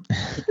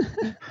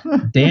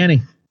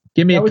 Danny,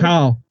 give me a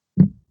call.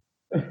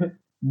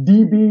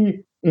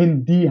 DB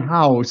in the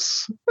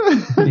house.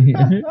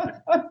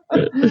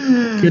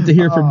 Good to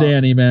hear from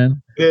Danny,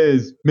 man. It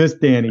is Miss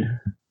Danny.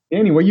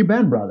 Danny, where you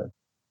been, brother?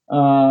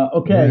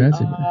 Okay.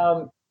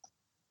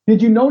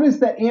 Did you notice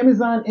that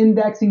Amazon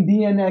indexing,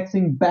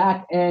 de-indexing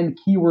back-end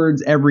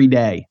keywords every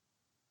day?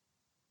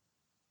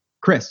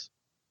 Chris,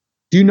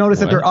 do you notice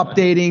that they're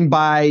updating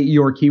by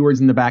your keywords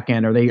in the back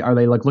end? Are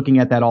they like looking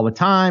at that all the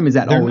time? Is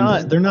that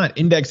they're not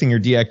indexing or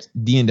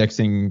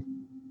de-indexing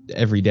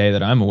every day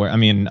that I'm aware. I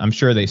mean, I'm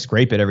sure they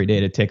scrape it every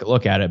day to take a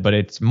look at it, but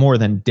it's more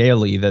than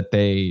daily that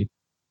they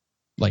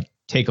like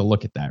take a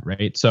look at that,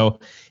 right? So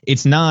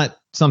it's not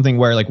something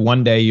where like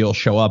one day you'll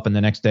show up and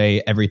the next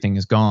day everything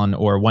is gone,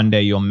 or one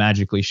day you'll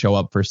magically show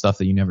up for stuff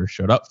that you never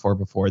showed up for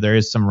before. There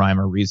is some rhyme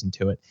or reason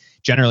to it.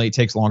 Generally, it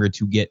takes longer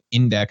to get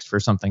indexed for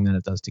something than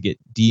it does to get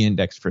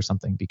de-indexed for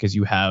something, because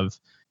you have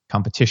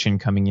competition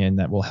coming in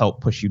that will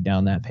help push you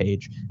down that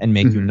page and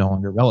make you no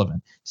longer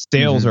relevant.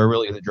 Sales are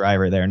really the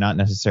driver there, not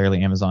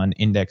necessarily Amazon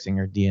indexing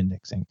or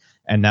de-indexing.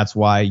 And that's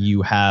why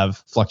you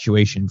have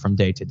fluctuation from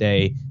day to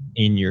day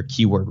in your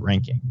keyword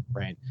ranking,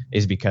 right?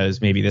 Is because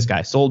maybe this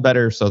guy sold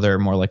better, so they're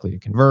more likely to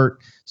convert,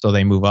 so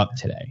they move up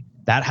today.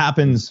 That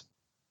happens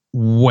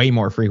way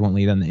more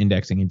frequently than the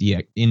indexing and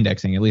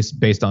de-indexing, at least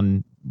based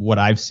on what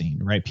I've seen,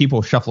 right?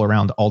 People shuffle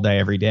around all day,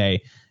 every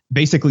day.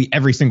 Basically,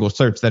 every single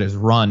search that is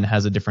run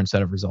has a different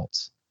set of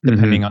results,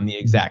 depending on the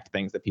exact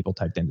things that people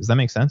typed in. Does that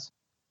make sense?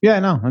 Yeah,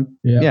 no.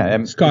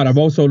 Yeah. Scott, I've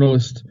also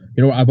noticed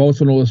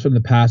from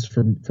the past,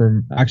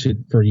 from actually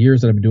for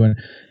years that I've been doing,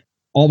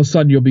 all of a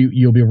sudden you'll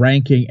be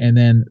ranking, and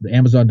then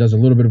Amazon does a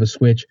little bit of a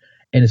switch,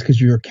 and it's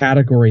because your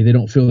category, they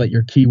don't feel that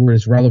your keyword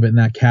is relevant in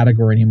that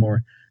category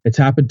anymore. It's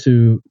happened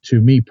to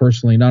me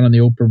personally, not on the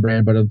Oprah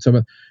brand, but on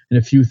in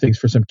a few things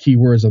for some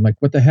keywords. I'm like,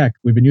 what the heck?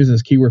 We've been using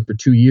this keyword for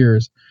 2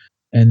 years,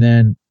 and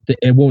then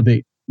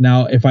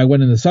now if I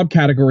went in the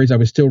subcategories, I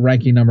was still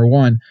ranking number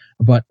 1,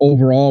 but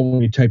overall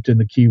when you typed in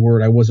the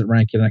keyword, I wasn't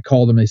ranking. And I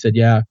called them. They said,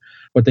 yeah,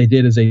 what they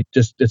did is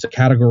it's a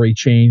category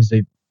change.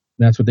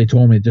 That's what they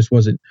told me. It just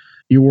wasn't,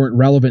 you weren't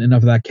relevant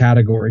enough of that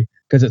category,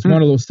 because it's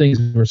one of those things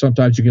where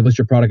sometimes you can list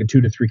your product in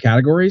 2 to 3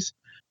 categories,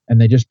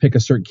 and they just pick a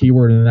certain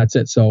keyword and that's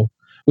it. So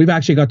we've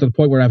actually got to the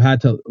point where I've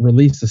had to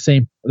release the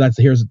same.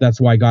 That's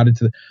why I got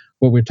into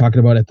what we were talking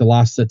about at the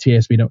last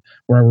TASB note,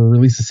 where I would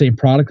release the same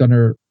product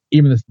under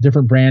even a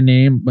different brand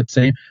name, but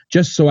same,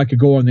 just so I could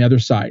go on the other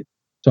side.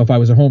 So if I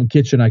was a home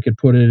kitchen, I could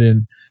put it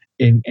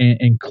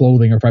in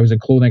clothing, or if I was in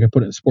clothing, I could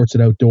put it in sports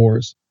and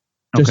outdoors,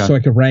 just so I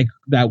could rank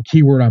that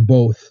keyword on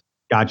both.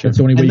 Gotcha. That's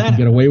the only way you can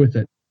get away with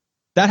it.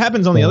 That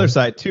happens on the other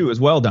side too, as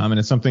well, Dom. And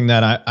it's something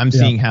that I'm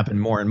seeing happen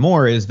more and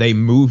more, is they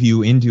move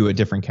you into a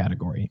different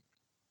category.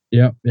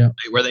 Yeah.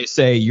 Where they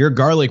say your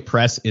garlic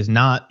press is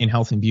not in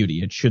health and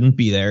beauty. It shouldn't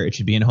be there. It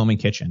should be in home and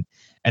kitchen.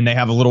 And they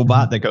have a little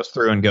bot that goes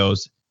through and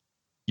goes,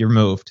 you're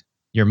moved.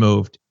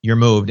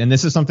 And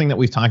this is something that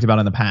we've talked about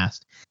in the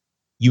past.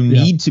 You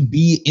need to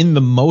be in the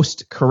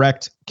most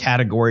correct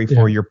category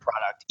for your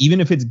product,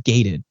 even if it's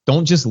gated.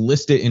 Don't just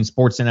list it in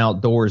sports and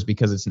outdoors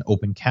because it's an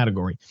open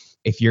category.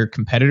 If your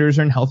competitors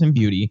are in health and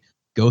beauty,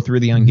 go through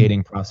the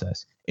ungating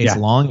process. It's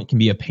long. It can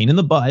be a pain in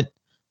the butt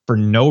for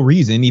no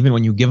reason, even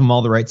when you give them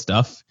all the right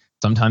stuff.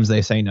 Sometimes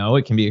they say no.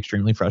 It can be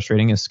extremely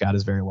frustrating, as Scott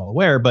is very well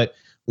aware. But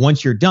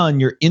once you're done,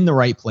 you're in the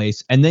right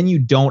place, and then you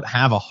don't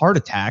have a heart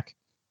attack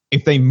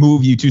if they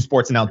move you to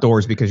sports and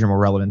outdoors because you're more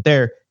relevant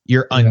there.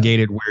 You're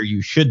ungated where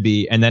you should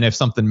be. And then if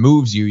something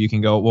moves you, you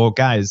can go, well,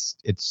 guys,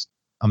 it's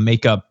a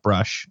makeup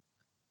brush.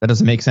 That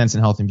doesn't make sense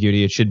in health and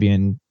beauty. It should be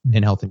in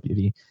health and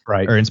beauty.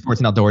 Right. Or in sports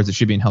and outdoors, it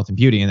should be in health and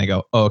beauty. And they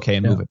go, oh, okay,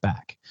 and move it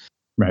back.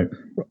 Right.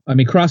 I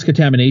mean,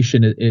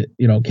 cross-contamination,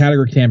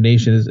 category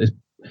contamination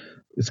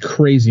is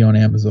crazy on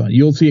Amazon.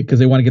 You'll see it because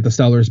they want to get the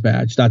seller's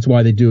badge. That's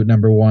why they do it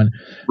number 1.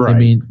 Right. I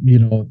mean,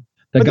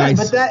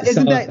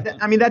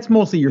 that's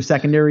mostly your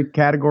secondary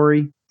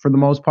category for the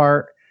most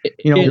part.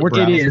 It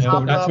is.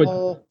 That's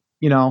what,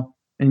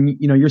 and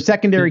your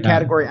secondary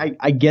category,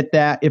 I get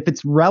that. If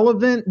it's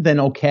relevant,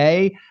 then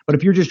okay. But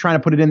if you're just trying to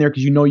put it in there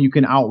because you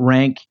can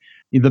outrank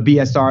the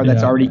BSR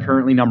that's already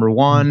currently number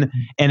 1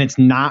 and it's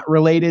not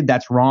related,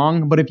 that's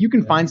wrong. But if you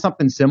can find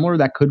something similar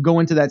that could go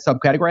into that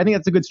subcategory, I think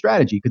that's a good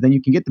strategy, because then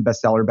you can get the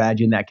bestseller badge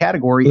in that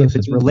category if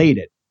it's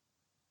related.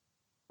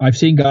 I've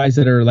seen guys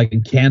that are like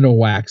in candle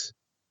wax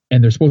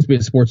and they're supposed to be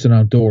in sports and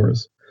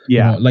outdoors.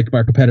 Yeah. Like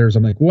my competitors,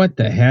 I'm like, what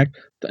the heck?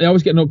 I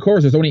always get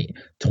course. There's only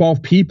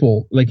 12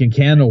 people like in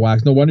candle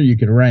wax. No wonder you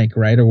can rank,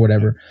 right, or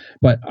whatever.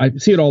 But I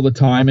see it all the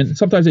time, and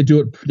sometimes they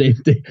do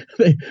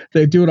it.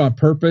 They do it on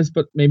purpose,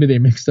 but maybe they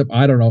mixed up.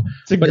 I don't know.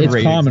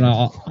 It's common.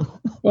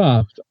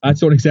 Well,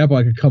 that's one example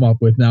I could come up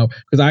with now,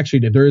 because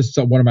actually there is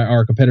one of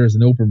our competitors in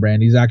the Open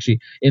brand. He's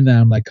actually in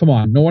that. I'm like, come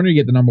on, no wonder you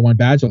get the number 1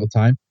 badge all the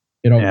time.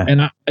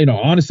 And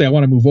honestly, I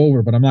want to move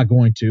over, but I'm not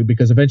going to,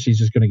 because eventually he's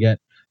just going to get.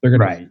 They're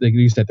going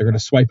to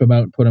swipe him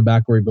out and put him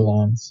back where he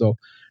belongs. So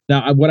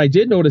now what I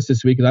did notice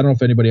this week, because I don't know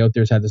if anybody out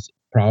there has had this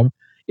problem,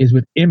 is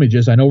with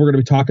images. I know we're going to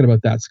be talking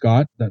about that,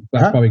 Scott. That's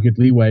probably a good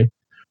leeway.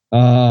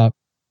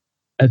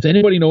 If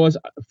anybody knows,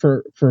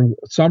 for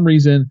some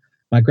reason,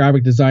 my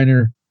graphic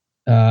designer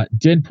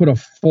didn't put a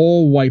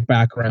full white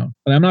background.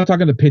 And I'm not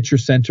talking the picture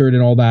centered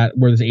and all that,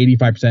 where there's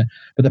 85%,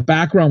 but the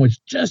background was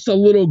just a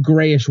little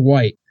grayish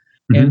white.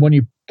 And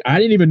I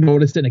didn't even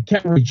notice it, and it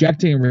kept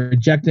rejecting.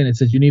 It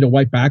says you need a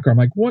white background.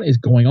 I'm like, what is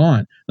going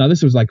on? Now,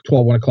 this was like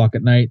 1 o'clock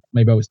at night.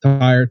 Maybe I was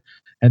tired.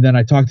 And then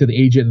I talked to the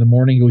agent in the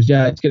morning. He goes,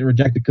 yeah, it's getting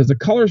rejected because the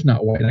color's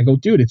not white. And I go,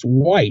 dude, it's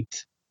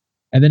white.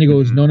 And then he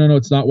goes, no,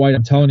 it's not white.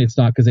 I'm telling you it's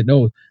not, because it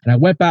knows. And I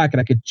went back,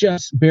 and I could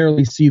just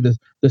barely see the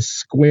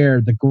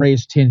square, the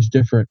grayish tinge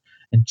different.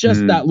 And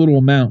just that little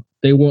amount,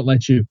 they won't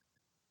let you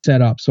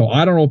set up. So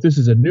I don't know if this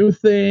is a new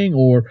thing,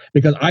 or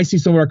because I see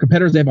some of our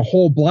competitors, they have a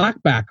whole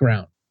black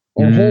background.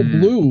 Or whole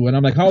blue, and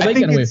I'm like, how are they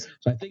getting away? So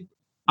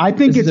I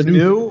think it's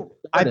new.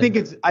 I think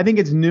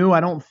it's new. I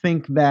don't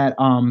think that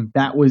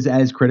that was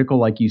as critical,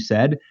 like you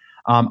said.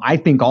 I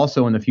think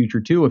also in the future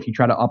too, if you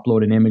try to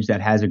upload an image that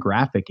has a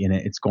graphic in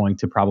it, it's going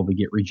to probably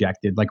get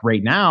rejected. Like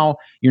right now,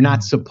 you're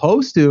not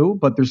supposed to,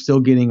 but they're still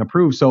getting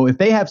approved. So if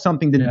they have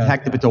something to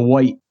detect if it's a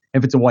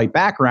white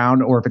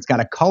background, or if it's got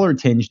a color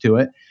tinge to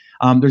it,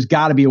 there's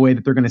got to be a way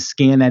that they're going to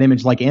scan that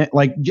image. Like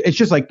it's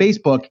just like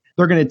Facebook.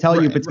 They're going to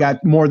tell you if it's got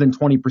more than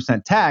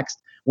 20%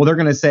 text. well, they're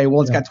going to say,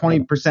 well, it's got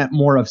 20%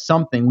 more of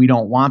something. We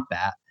don't want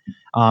that.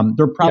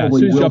 They're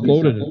probably as soon as you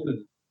uploaded it.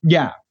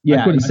 Yeah,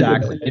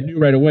 exactly. It knew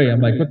right away.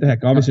 I'm like, what the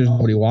heck? Obviously, there's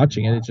nobody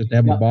watching it. It's just they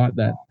haven't bought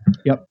that.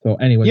 Yep. So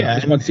anyway, I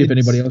just want to see if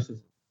anybody else is.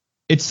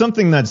 It's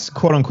something that's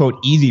quote unquote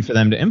easy for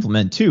them to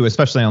implement too,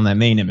 especially on that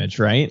main image,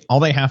 right? All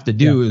they have to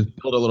do is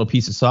build a little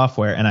piece of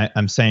software. And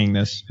I'm saying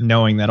this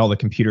knowing that all the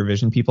computer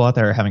vision people out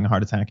there are having a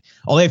heart attack.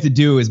 All they have to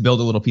do is build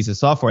a little piece of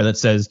software that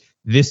says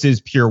this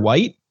is pure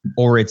white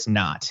or it's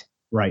not.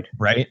 Right.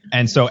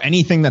 And so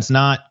anything that's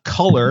not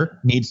color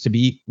needs to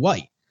be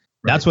white.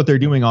 That's what they're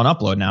doing on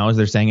Upload now is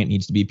they're saying it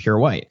needs to be pure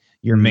white.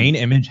 Your main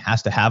image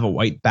has to have a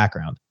white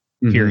background,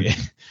 period.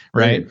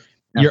 Right?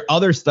 Yeah. Your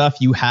other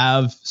stuff you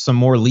have some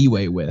more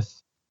leeway with.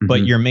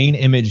 But your main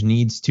image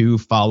needs to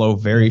follow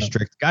very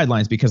strict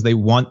guidelines because they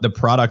want the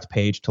product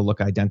page to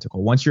look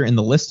identical. Once you're in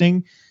the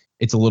listing,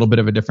 it's a little bit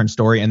of a different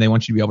story and they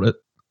want you to be able to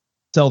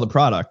sell the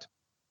product.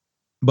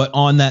 But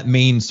on that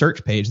main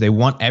search page, they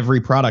want every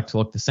product to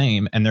look the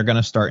same and they're going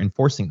to start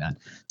enforcing that.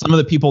 Some of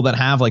the people that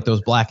have like those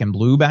black and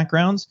blue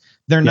backgrounds,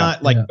 they're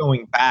not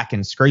going back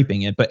and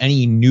scraping it, but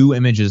any new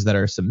images that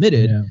are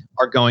submitted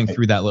are going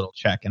through that little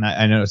check. And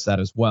I noticed that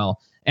as well.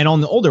 And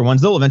on the older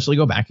ones, they'll eventually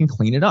go back and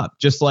clean it up.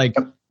 Just like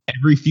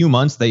every few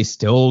months, they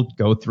still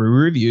go through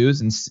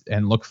reviews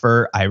and look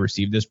for, I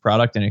received this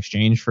product in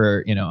exchange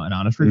for, an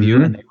honest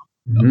review. And they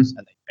ban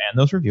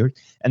those reviewers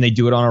and they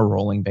do it on a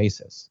rolling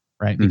basis,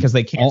 right? Because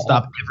they can't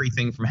stop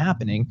everything from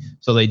happening.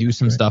 So they do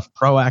some stuff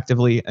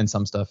proactively and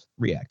some stuff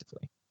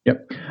reactively.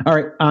 Yep. All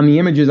right. On the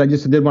images, I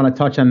just did want to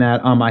touch on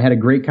that. I had a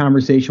great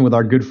conversation with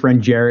our good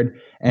friend Jared,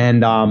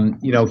 and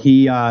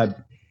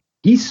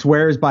he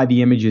swears by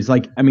the images.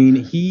 Like, I mean,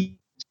 he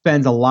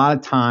spends a lot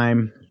of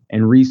time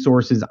and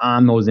resources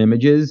on those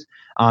images.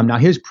 Now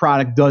his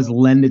product does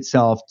lend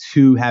itself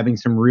to having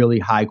some really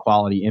high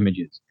quality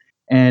images.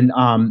 And,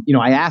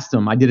 I asked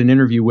him, I did an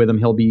interview with him.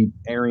 He'll be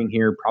airing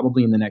here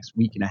probably in the next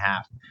week and a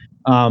half.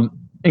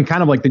 And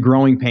kind of like the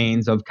growing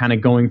pains of kind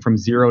of going from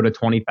 0 to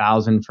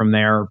 20,000 from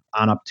there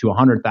on up to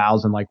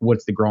 100,000, like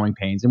what's the growing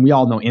pains? And we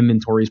all know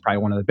inventory is probably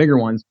one of the bigger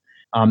ones.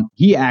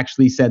 He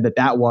actually said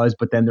that was,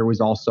 but then there was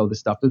also the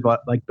stuff about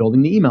like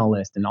building the email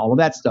list and all of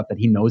that stuff that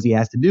he knows he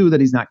has to do that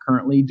he's not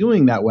currently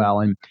doing that well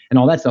and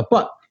all that stuff.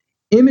 But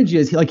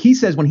images, like he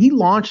says, when he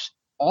launched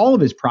all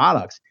of his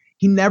products,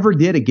 he never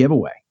did a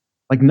giveaway,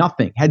 like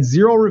nothing, had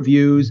 0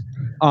 reviews,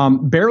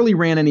 barely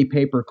ran any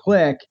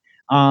pay-per-click,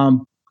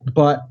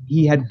 but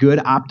he had good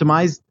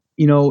optimized,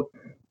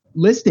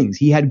 listings.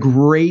 He had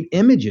great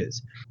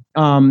images.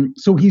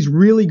 So he's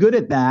really good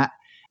at that.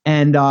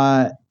 And,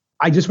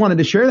 I just wanted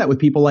to share that with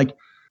people. Like,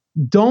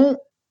 don't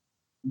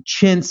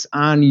chintz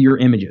on your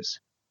images.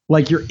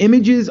 Like, your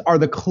images are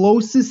the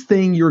closest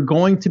thing you're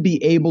going to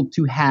be able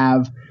to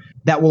have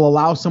that will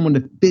allow someone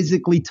to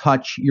physically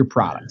touch your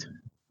product,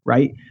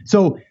 right?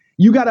 So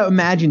you got to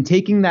imagine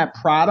taking that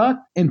product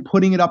and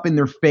putting it up in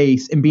their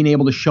face and being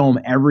able to show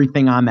them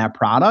everything on that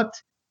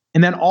product.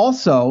 And then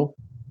also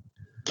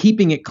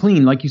keeping it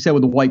clean, like you said,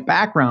 with a white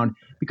background,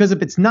 because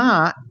if it's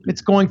not, it's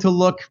going to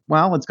look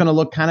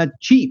kind of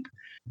cheap.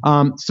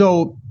 I asked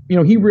him,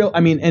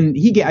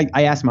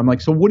 I'm like,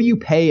 so what do you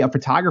pay a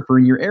photographer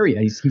in your area?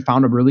 He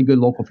found a really good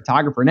local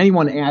photographer, and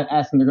anyone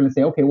asking, they're going to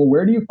say, okay, well,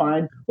 where do you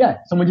find,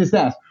 someone just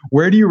asked,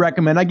 where do you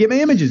recommend I get my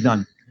images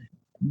done?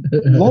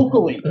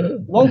 Locally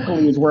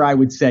is where I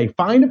would say,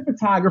 find a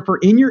photographer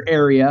in your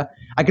area.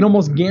 I can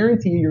almost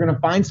guarantee you're going to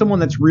find someone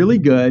that's really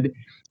good.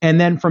 And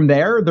then from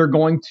there, they're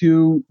going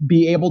to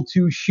be able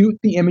to shoot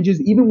the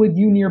images even with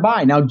you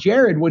nearby. Now,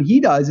 Jared, what he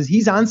does is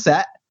he's on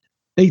set.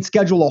 They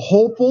schedule a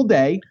whole full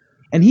day,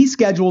 and he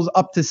schedules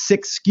up to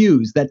 6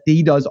 SKUs that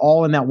he does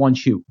all in that one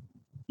shoot.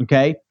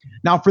 Okay.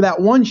 Now, for that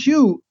one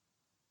shoot,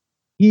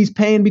 he's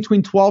paying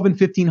between $1,200 and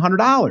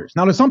 $1,500.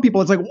 Now, to some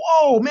people, it's like,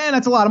 whoa, man,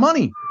 that's a lot of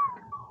money.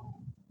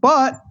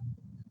 But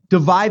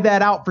divide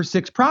that out for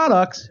 6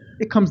 products,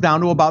 it comes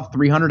down to about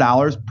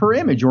 $300 per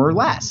image or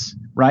less,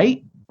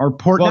 right? Or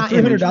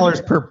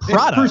 $300 per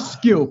product.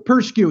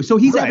 Per SKU. So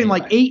he's having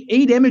like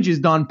eight images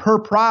done per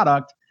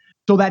product.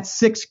 So that's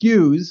 6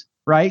 SKUs.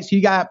 Right. So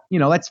you got,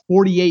 that's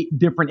 48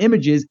 different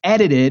images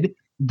edited,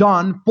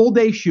 done, full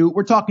day shoot.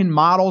 We're talking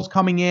models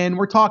coming in.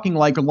 We're talking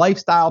like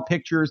lifestyle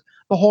pictures,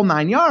 the whole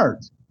 9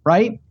 yards.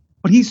 Right.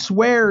 But he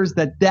swears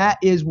that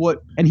is what,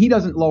 and he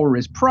doesn't lower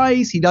his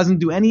price. He doesn't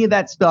do any of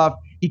that stuff.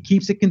 He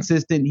keeps it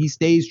consistent. He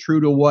stays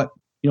true to what,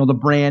 the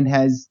brand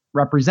has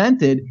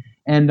represented.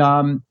 And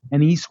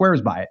he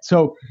swears by it.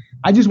 So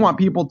I just want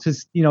people to,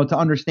 to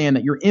understand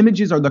that your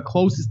images are the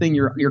closest thing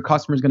your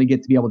customer is going to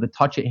get to be able to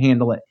touch it,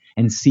 handle it,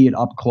 and see it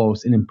up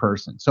close and in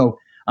person. So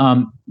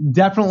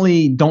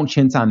definitely don't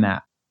chintz on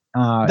that.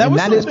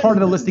 That is part of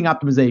the listing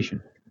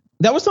optimization.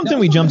 That was something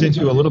we jumped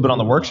into a little bit on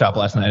the workshop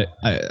last night.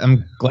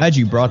 I'm glad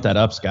you brought that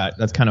up, Scott.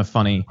 That's kind of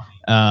funny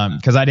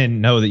because I didn't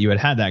know that you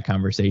had that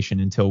conversation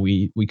until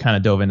we kind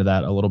of dove into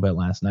that a little bit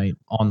last night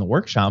on the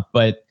workshop.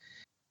 But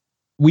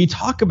we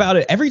talk about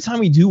it every time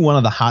we do one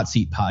of the hot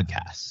seat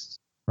podcasts,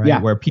 right?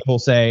 Yeah. Where people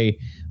say,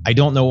 I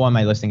don't know why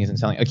my listing isn't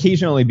selling.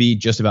 Occasionally be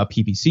just about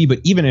PPC, but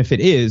even if it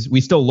is,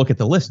 we still look at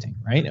the listing,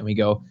 right? And we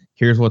go,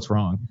 here's what's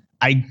wrong.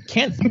 I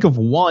can't think of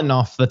one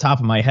off the top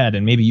of my head,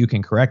 and maybe you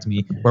can correct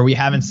me, where we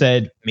haven't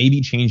said maybe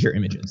change your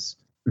images,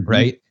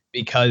 right?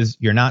 Because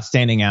you're not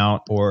standing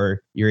out,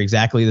 or you're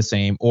exactly the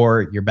same,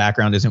 or your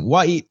background isn't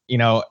white,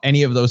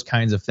 any of those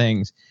kinds of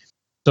things.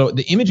 So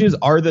the images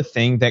are the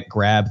thing that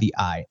grab the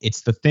eye.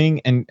 It's the thing.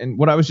 And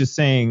what I was just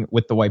saying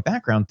with the white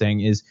background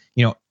thing is,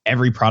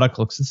 every product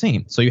looks the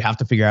same. So you have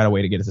to figure out a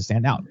way to get it to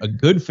stand out. A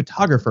good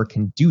photographer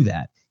can do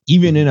that,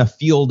 even in a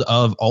field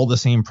of all the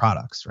same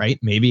products, right?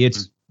 Maybe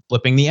it's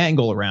flipping the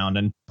angle around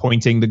and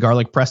pointing the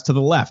garlic press to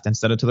the left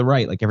instead of to the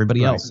right, like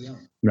everybody else.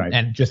 Right.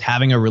 And just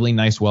having a really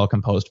nice,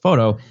 well-composed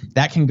photo,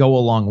 that can go a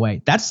long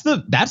way. That's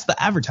the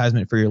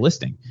advertisement for your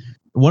listing.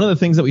 One of the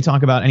things that we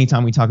talk about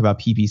anytime we talk about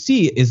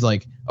PPC is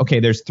like, okay,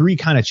 there's three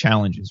kind of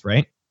challenges,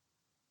 right?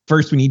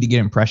 First, we need to get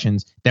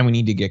impressions, then we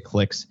need to get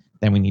clicks,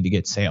 then we need to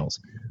get sales.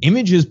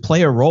 Images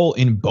play a role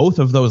in both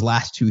of those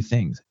last two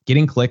things,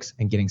 getting clicks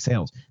and getting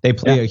sales. They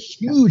play a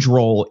huge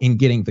role in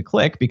getting the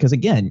click because,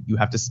 again, you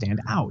have to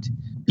stand out.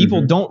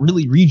 People don't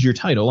really read your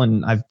title,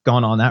 and I've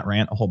gone on that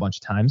rant a whole bunch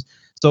of times.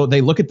 So they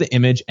look at the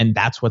image, and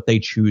that's what they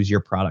choose your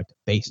product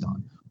based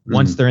on.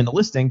 Once they're in the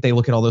listing, they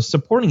look at all those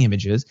supporting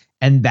images,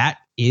 and that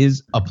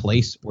is a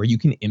place where you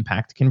can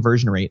impact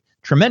conversion rate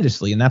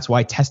tremendously. And that's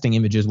why testing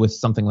images with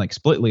something like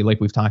Splitly,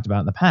 like we've talked about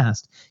in the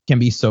past, can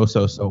be so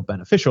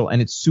beneficial, and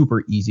it's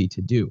super easy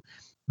to do.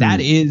 That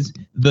is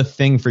the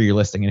thing for your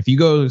listing. And if you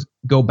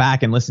go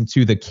back and listen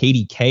to the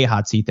KDK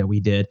hot seat that we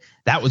did,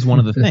 that was one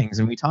of the things.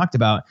 And we talked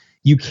about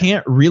you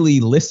can't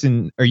really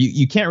listen, or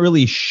you can't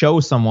really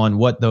show someone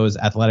what those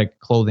athletic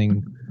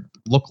clothing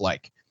look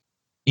like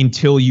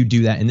until you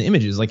do that in the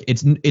images. Like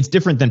it's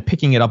different than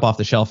picking it up off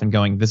the shelf and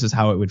going, this is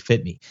how it would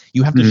fit me.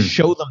 You have to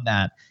show them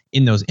that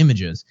in those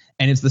images.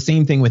 And it's the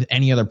same thing with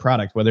any other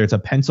product, whether it's a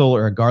pencil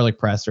or a garlic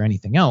press or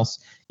anything else.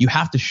 You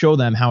have to show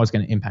them how it's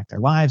going to impact their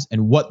lives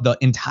and what the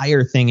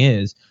entire thing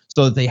is,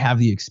 so that they have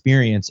the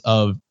experience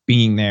of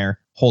being there,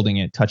 holding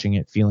it, touching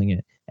it, feeling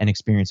it, and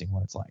experiencing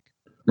what it's like.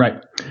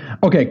 Right.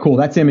 Okay, cool.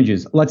 That's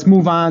images. Let's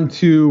move on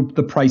to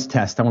the price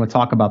test. I want to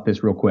talk about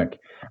this real quick.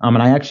 And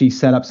I actually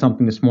set up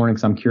something this morning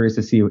because I'm curious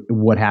to see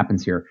what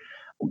happens here.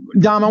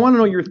 Dom, I want to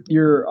know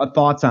your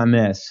thoughts on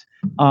this.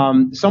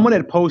 Someone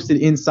had posted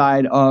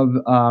inside of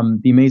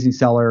the Amazing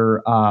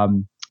Seller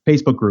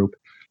Facebook group,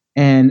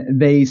 and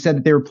they said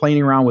that they were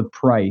playing around with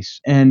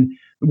price. And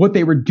what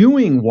they were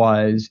doing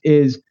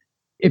is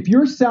if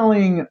you're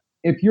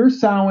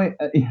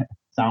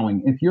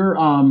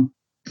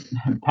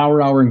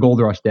Power Hour and Gold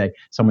Rush Day.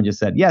 Someone just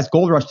said, yes,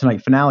 Gold Rush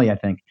tonight, finale, I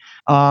think.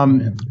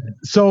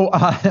 So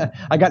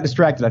I got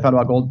distracted. I thought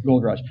about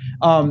Gold Rush.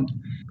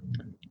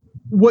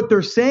 What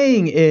they're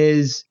saying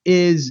is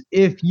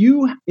if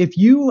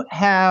you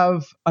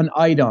have an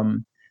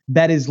item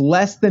that is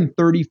less than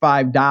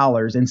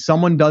 $35 and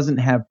someone doesn't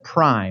have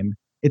Prime,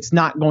 it's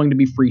not going to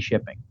be free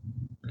shipping.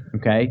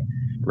 Okay?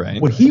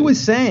 Right. What he was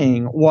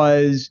saying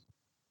was,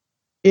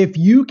 if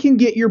you can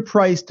get your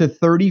price to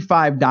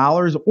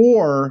 $35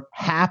 or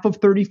half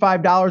of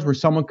 $35 where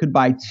someone could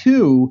buy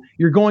two,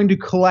 you're going to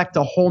collect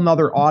a whole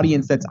nother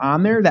audience that's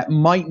on there that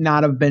might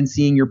not have been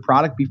seeing your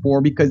product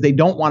before because they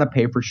don't want to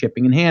pay for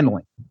shipping and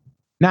handling.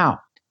 Now,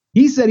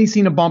 he said he's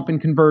seen a bump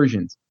in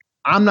conversions.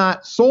 I'm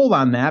not sold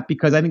on that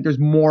because I think there's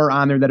more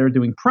on there that are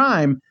doing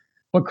Prime.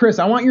 But Chris,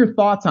 I want your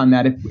thoughts on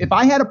that. If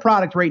I had a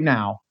product right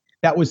now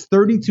that was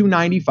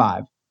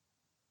 $32.95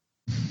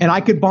 and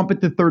I could bump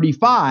it to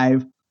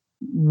 $35,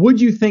 would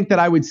you think that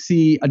I would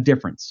see a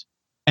difference?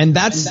 And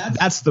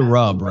that's the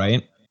rub,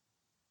 right?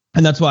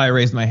 And that's why I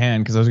raised my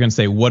hand, because I was going to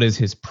say, what is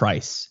his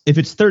price? If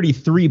it's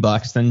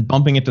 $33, then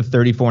bumping it to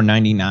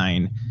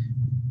 $34.99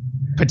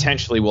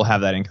 potentially will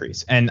have that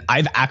increase. And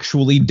I've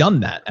actually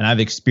done that, and I've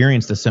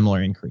experienced a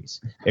similar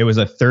increase. It was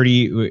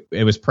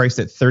priced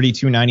at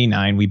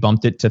 $32.99. We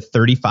bumped it to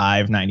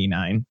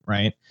 $35.99,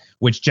 right?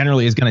 Which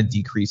generally is going to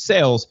decrease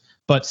sales.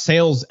 But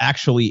sales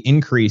actually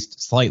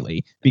increased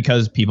slightly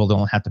because people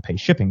don't have to pay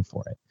shipping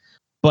for it.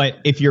 But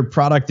if your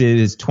product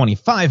is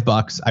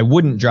 $25, I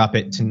wouldn't drop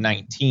it to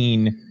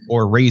 $19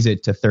 or raise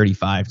it to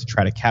 $35 to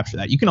try to capture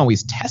that. You can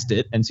always test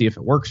it and see if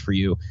it works for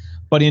you.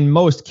 But in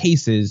most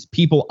cases,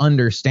 people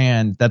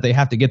understand that they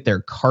have to get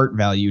their cart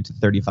value to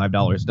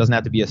 $35. It doesn't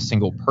have to be a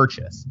single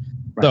purchase.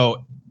 Right.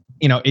 So,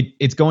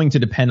 it's going to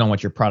depend on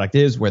what your product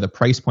is, where the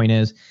price point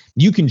is.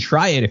 You can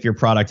try it if your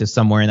product is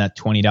somewhere in that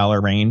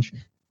 $20 range.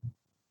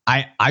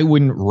 I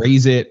wouldn't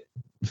raise it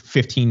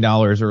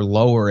 $15 or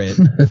lower it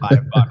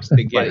 $5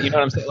 to get it. You know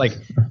what I'm saying? Like,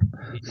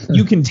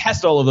 you can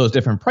test all of those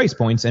different price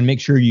points and make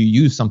sure you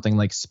use something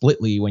like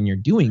Splitly when you're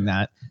doing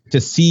that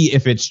to see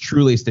if it's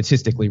truly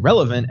statistically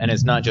relevant and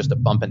it's not just a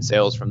bump in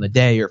sales from the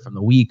day or from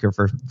the week or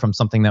from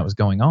something that was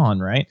going on,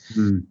 right?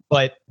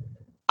 But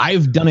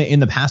I've done it in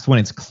the past when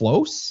it's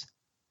close,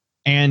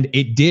 and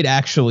it did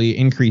actually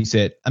increase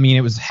it. I mean,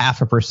 it was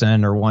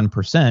 0.5% or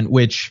 1%,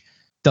 which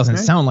doesn't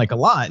sound like a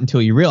lot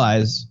until you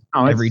realize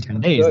every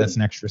 10 days that's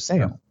an extra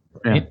sale.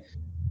 Right?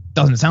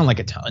 doesn't sound like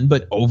a ton,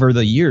 but over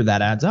the year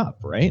that adds up,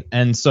 right?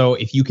 And so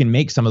if you can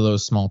make some of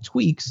those small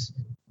tweaks,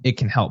 it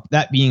can help.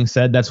 That being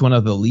said, that's one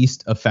of the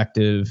least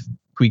effective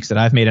tweaks that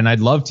I've made. And I'd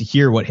love to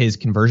hear what his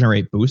conversion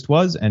rate boost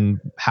was and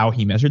how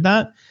he measured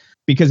that.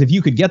 Because if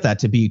you could get that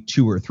to be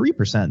 2 or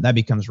 3%, that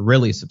becomes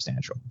really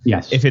substantial.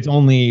 Yes. If it's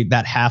only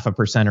that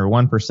 0.5% or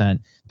 1%,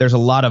 there's a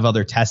lot of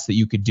other tests that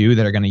you could do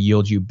that are going to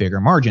yield you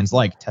bigger margins,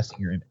 like testing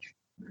your image.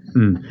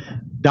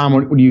 Dom,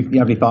 what do you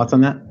have any thoughts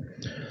on that?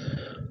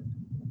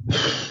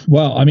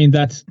 Well, I mean,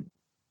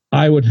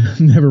 I would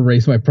never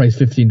raise my price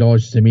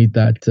 $15 to meet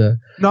that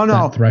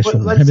that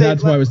threshold. I mean,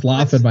 that's why I was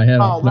laughing my head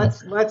off.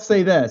 Let's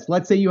say this.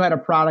 Let's say you had a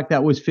product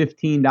that was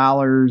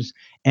 $15,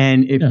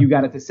 and if you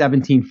got it to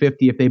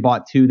 $17.50, if they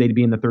bought 2, they'd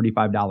be in the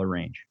 $35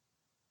 range.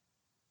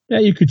 Yeah,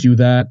 you could do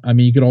that. I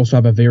mean, you could also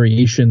have a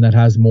variation that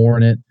has more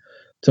in it,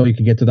 so you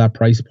can get to that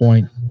price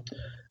point.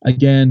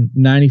 Again,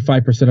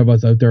 95% of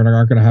us out there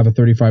aren't going to have a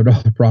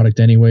 $35 product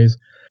anyways.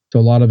 So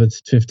a lot of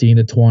it's 15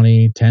 to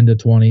 20, 10 to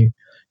 20.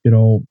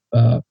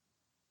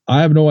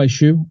 I have no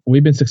issue.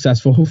 We've been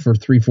successful for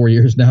 3-4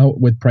 years now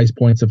with price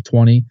points of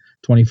 20,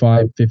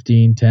 25,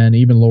 15, 10,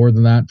 even lower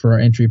than that for our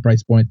entry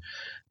price point.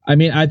 I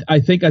mean, I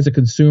think as a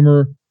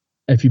consumer,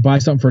 if you buy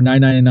something for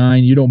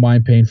 $9.99, you don't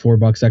mind paying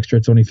 $4 extra.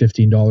 It's only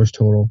 $15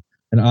 total.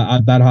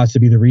 And that has to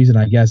be the reason,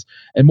 I guess.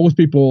 And most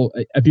people,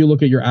 if you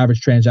look at your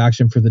average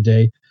transaction for the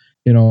day,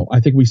 I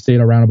think we stayed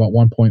around about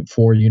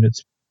 1.4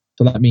 units.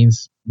 So that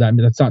means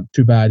that's not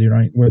too bad,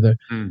 right? Where the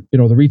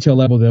the retail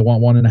level, they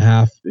want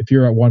 1.5. If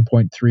you're at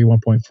 1.3,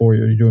 1.4,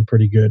 you're doing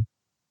pretty good.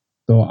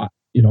 So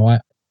I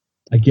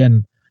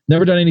again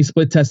never done any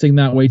split testing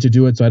that way to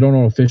do it, so I don't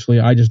know officially.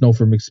 I just know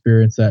from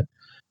experience that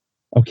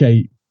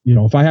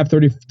if I have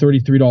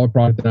 $33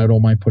 product, then I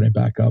don't mind putting it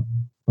back up.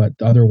 But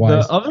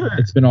otherwise,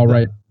 it's been all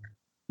right.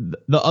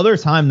 The other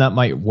time that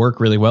might work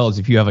really well is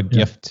if you have a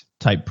gift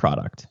type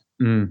product.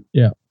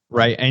 Yeah.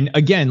 Right. And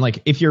again,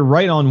 like if you're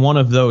right on one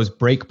of those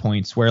break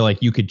points where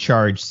like you could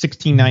charge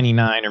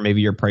 $16.99 or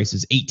maybe your price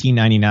is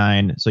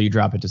 $18.99, so you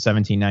drop it to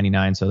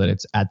 $17.99 so that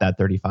it's at that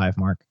 35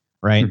 mark,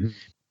 right? Mm-hmm.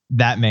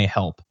 That may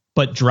help.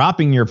 But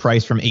dropping your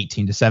price from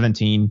 18 to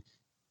 17,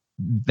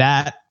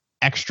 that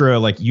extra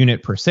like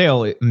unit per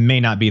sale, it may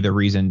not be the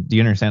reason. Do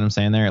you understand what I'm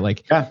saying there?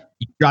 Like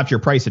you dropped your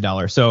price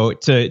 $1. So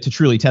to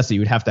truly test it,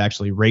 you would have to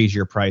actually raise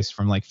your price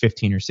from like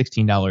 $15 or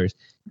 $16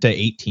 to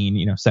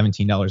 18,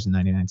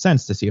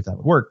 $17.99 to see if that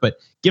would work. But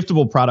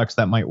giftable products,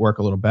 that might work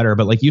a little better.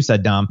 But like you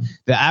said, Dom,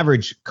 the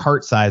average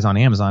cart size on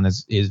Amazon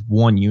is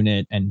 1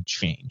 unit and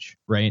change,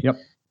 right? Yep.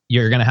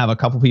 You're going to have a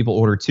couple people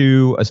order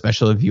 2,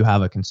 especially if you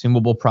have a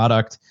consumable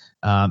product,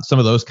 some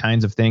of those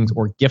kinds of things,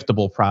 or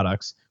giftable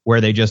products where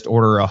they just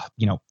order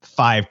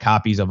 5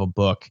 copies of a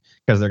book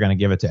because they're going to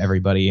give it to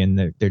everybody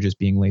and they're just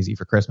being lazy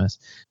for Christmas.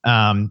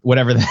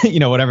 Whatever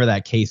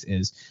that case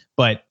is.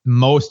 But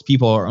most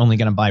people are only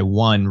going to buy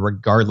 1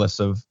 regardless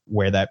of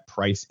where that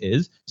price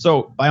is.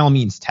 So by all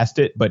means test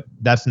it, but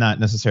that's not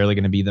necessarily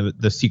going to be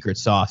the secret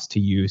sauce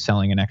to you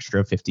selling an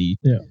extra 50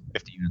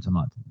 units a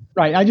month.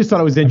 Right. I just thought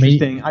it was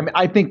interesting.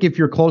 I think if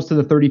you're close to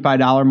the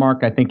 $35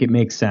 mark, I think it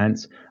makes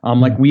sense.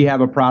 Like we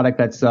have a product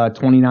that's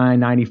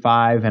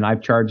 $29.95 and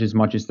I've charged as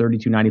much as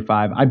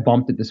 $32.95. I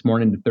bumped it this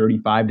morning to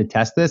 $35 to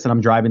test this, and I'm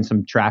driving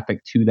some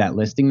traffic to that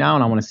listing now,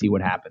 and I want to see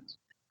what happens.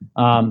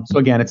 So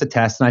again, it's a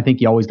test, and I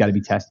think you always got to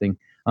be testing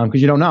because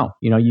you don't know.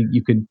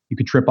 You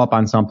could trip up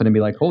on something and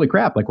be like, holy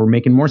crap, like we're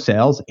making more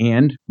sales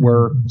and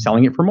we're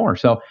selling it for more.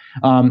 So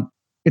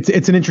it's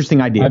an interesting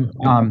idea.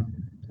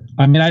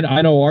 I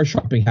know our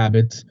shopping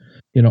habits.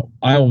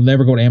 I'll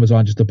never go to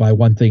Amazon just to buy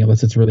one thing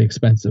unless it's really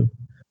expensive.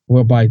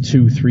 We'll buy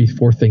 2, 3,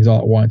 4 things all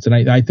at once.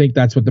 And I think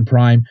that's what the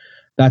Prime,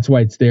 that's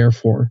why it's there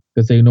for,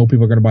 because they know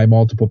people are going to buy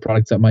multiple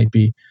products that might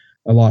be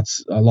a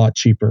lot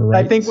cheaper,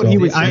 right? I think what he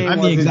was saying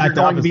was you're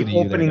going to be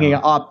opening it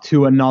up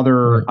to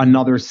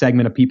another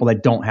segment of people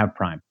that don't have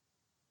Prime.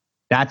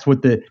 That's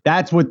what.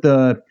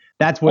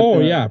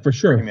 Yeah, for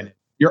sure.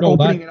 You're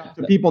opening it up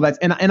to people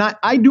and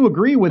I do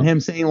agree with him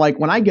saying, like,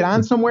 when I get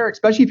on somewhere,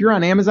 especially if you're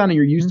on Amazon and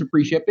you're used to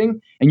free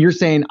shipping and you're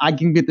saying I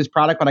can get this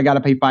product, but I got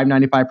to pay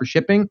 $5.95 for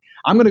shipping.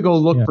 I'm going to go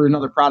look for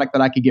another product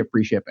that I could get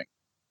free shipping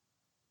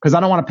because I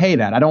don't want to pay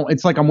that.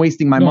 It's like I'm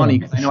wasting my money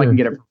because I know I can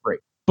get it for free.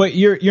 But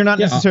you're not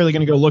necessarily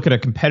going to go look at a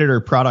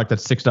competitor product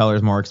that's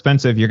 $6 more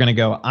expensive. You're going to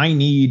go, I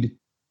need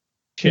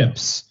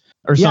chips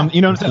or something.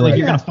 You know what I'm saying? Like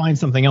you're going to find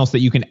something else that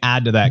you can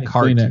add to that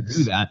cart to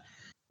do that.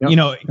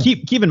 Yep.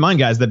 Keep in mind,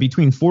 guys, that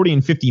between 40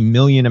 and 50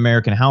 million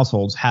American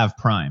households have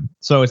Prime.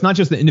 So it's not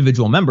just the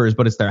individual members,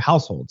 but it's their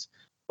households.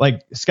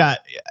 Like Scott,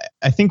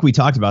 I think we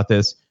talked about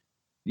this.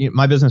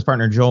 My business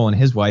partner, Joel, and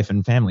his wife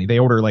and family, they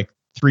order like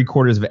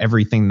 3/4 of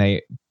everything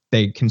they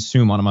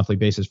consume on a monthly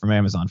basis from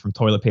Amazon, from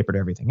toilet paper to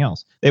everything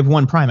else. They have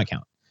one Prime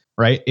account,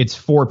 right? It's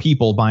 4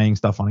 people buying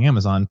stuff on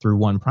Amazon through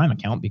one Prime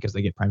account because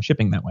they get Prime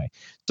shipping that way.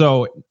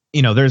 So,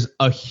 there's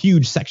a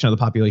huge section of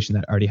the population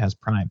that already has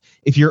Prime.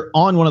 If you're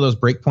on one of those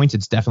breakpoints,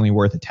 it's definitely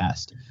worth a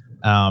test.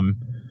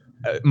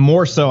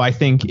 More so, I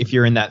think, if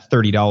you're in that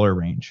 $30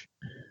 range,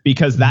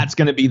 because that's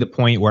going to be the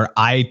point where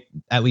I,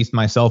 at least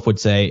myself, would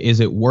say, is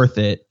it worth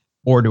it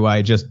or do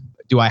I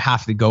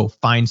have to go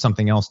find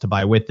something else to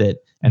buy with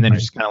it, and then it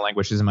just kind of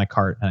languishes in my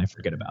cart and I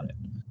forget about it.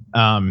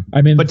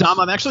 But Dom,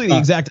 I'm actually the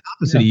exact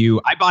opposite of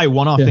you. I buy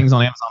one-off things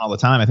on Amazon all the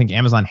time. I think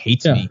Amazon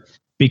hates me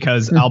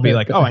because I'll be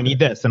like, oh, I need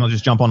this, and I'll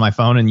just jump on my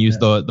phone and use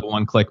the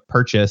one-click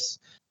purchase,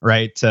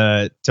 right,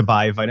 to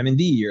buy vitamin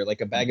D or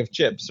like a bag of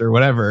chips or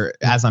whatever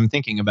as I'm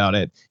thinking about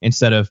it,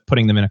 instead of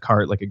putting them in a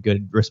cart like a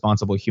good,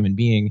 responsible human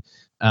being,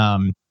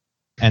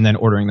 and then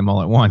ordering them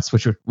all at once,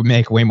 which would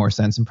make way more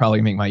sense and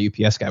probably make my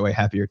UPS guy way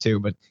happier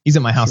too. But he's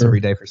at my house every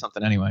day for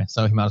something anyway,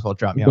 so he might as well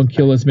drop me off. Don't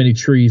kill as many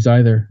trees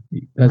either.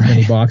 As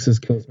many boxes,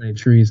 kill as many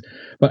trees.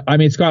 But I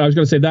mean, Scott, I was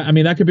going to say that. I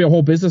mean, that could be a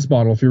whole business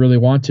model if you really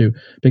want to,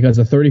 because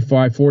a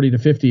 $35, $40 to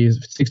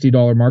 $50,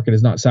 $60 market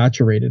is not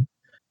saturated.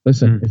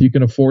 Listen, if you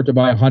can afford to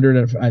buy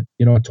 100 at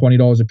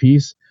 $20 a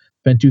piece,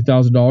 spend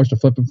 $2,000 to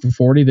flip them for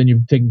 40, then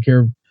you've taken care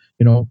of,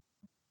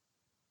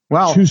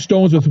 well, 2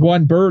 stones with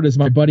one bird, as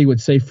my buddy would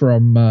say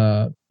from.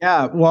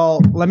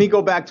 Well, let me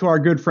go back to our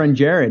good friend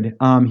Jared.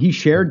 He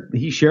shared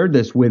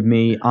this with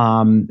me.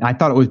 I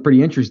thought it was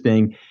pretty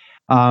interesting.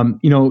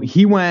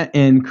 He went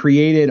and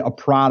created a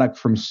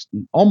product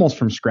almost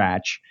from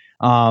scratch.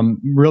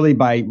 Really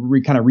by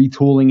kind of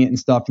retooling it and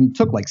stuff. And it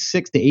took like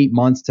 6 to 8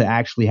 months to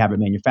actually have it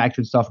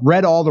manufactured stuff.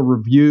 Read all the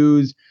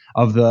reviews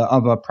of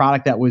a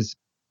product that was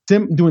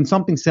doing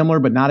something similar,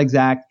 but not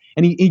exact.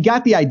 And he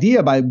got the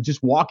idea by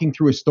just walking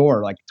through a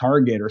store like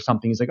Target or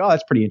something. He's like, oh,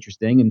 that's pretty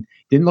interesting. And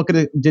didn't look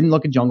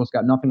at Jungle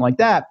Scout, nothing like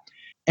that.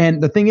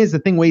 And the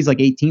thing weighs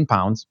like 18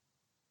 pounds.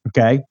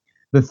 Okay.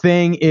 The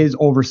thing is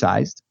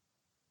oversized.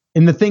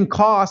 And the thing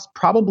costs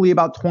probably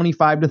about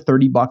 $25 to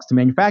 $30 to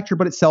manufacture,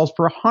 but it sells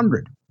for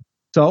 $100.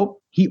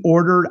 So he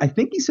ordered, I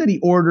think he said he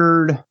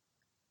ordered,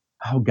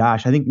 oh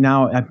gosh, I think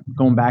now I'm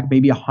going back,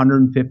 maybe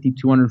 150,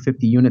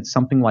 250 units,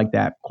 something like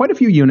that. Quite a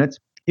few units.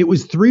 It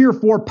was 3 or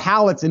 4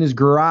 pallets in his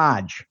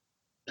garage.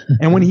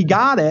 And when he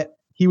got it,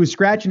 he was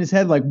scratching his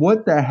head like,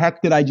 what the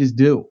heck did I just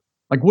do?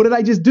 Like, what did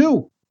I just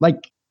do?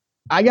 Like,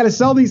 I got to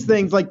sell these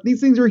things. Like,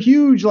 these things are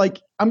huge. Like,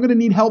 I'm going to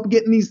need help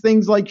getting these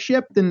things like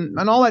shipped and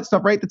all that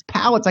stuff, right? That's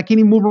pallets. I can't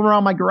even move them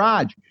around my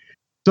garage.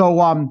 So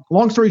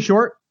long story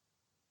short,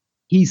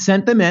 he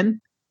sent them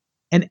in.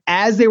 And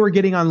as they were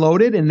getting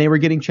unloaded and they were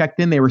getting checked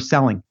in, they were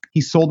selling.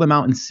 He sold them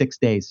out in 6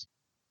 days.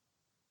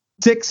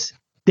 6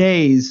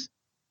 days.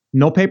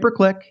 No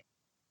pay-per-click,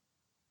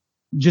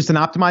 just an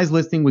optimized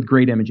listing with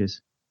great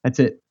images. That's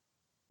it.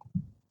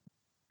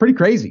 Pretty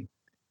crazy.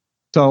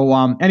 So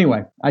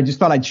anyway, I just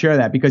thought I'd share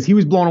that because he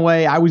was blown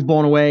away. I was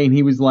blown away. And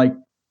he was like,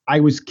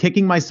 I was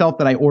kicking myself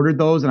that I ordered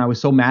those. And I was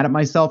so mad at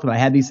myself that I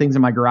had these things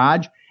in my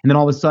garage. And then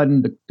all of a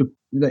sudden,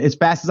 as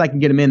fast as I can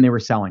get them in, they were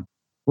selling.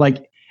 And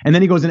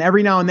then he goes, and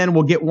every now and then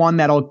we'll get one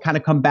that'll kind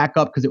of come back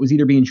up because it was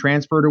either being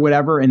transferred or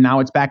whatever. And now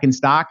it's back in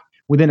stock.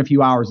 Within a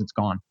few hours, it's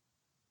gone.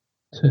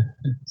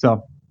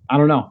 So I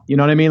don't know. You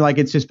know what I mean? Like,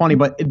 it's just funny,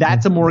 but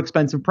that's a more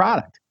expensive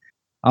product.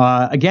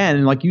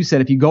 Again, like you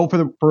said, if you go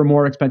for a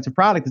more expensive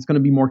product, it's going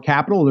to be more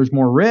capital. There's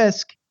more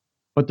risk,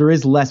 but there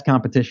is less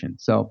competition.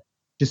 So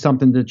just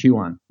something to chew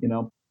on,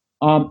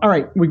 All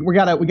right. We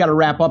gotta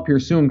wrap up here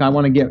soon. I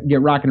want to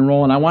get rocking and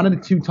rolling. I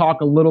wanted to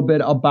talk a little bit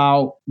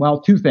about,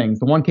 2 things.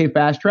 The 1K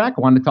Fast Track.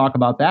 I wanted to talk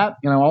about that.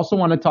 And I also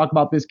want to talk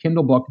about this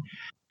Kindle book.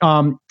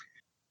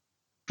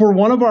 For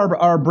one of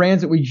our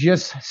brands that we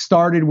just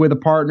started with a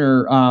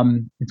partner,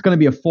 it's going to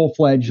be a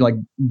full-fledged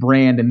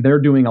brand, and they're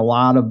doing a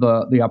lot of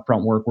the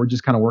upfront work. We're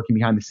just kind of working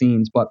behind the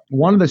scenes. But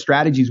one of the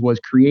strategies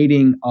was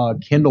creating a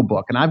Kindle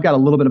book, and I've got a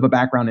little bit of a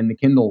background in the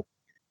Kindle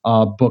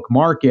book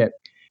market.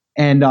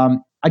 And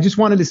I just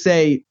wanted to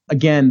say,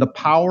 again, the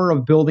power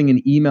of building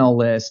an email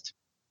list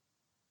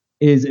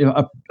is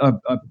a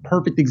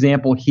perfect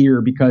example here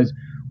because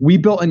we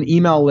built an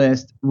email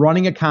list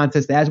running a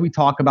contest as we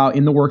talk about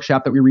in the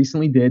workshop that we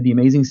recently did,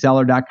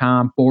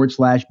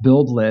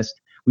 theamazingseller.com/build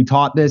list. We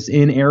taught this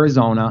in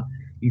Arizona,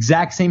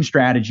 exact same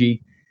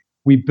strategy.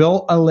 We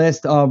built a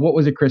list of, what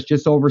was it, Chris?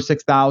 Just over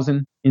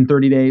 6,000 in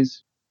 30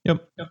 days.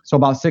 Yep. So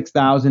about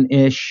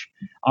 6,000-ish.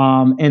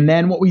 And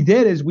then what we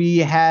did is we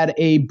had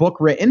a book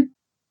written.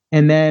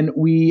 And then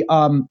we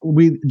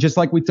just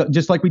like we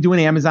do in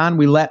Amazon,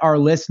 we let our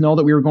list know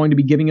that we were going to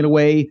be giving it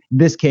away.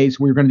 This case,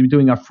 we were going to be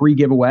doing a free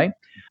giveaway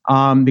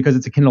because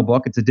it's a Kindle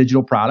book. It's a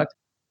digital product.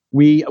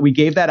 We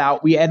gave that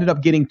out. We ended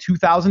up getting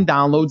 2,000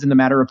 downloads in the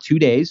matter of 2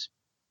 days.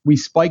 We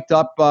spiked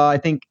up, I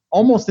think,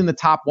 almost in the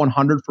top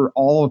 100 for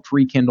all of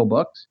free Kindle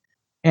books.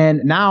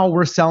 And now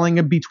we're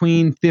selling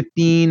between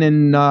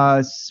 15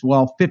 to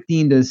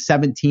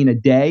 17 a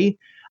day.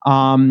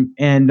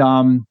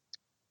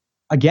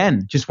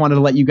 Again, just wanted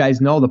to let you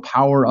guys know the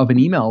power of an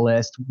email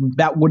list.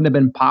 That wouldn't have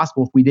been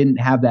possible if we didn't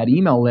have that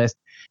email list.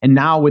 And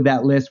now with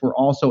that list, we're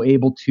also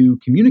able to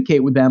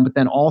communicate with them, but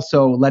then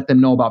also let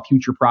them know about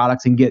future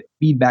products and get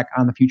feedback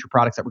on the future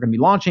products that we're going to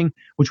be launching,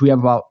 which we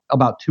have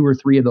about 2 or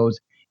 3 of those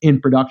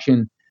in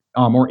production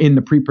or in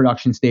the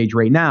pre-production stage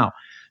right now.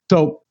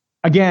 So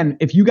again,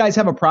 if you guys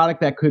have a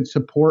product that could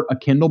support a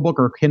Kindle book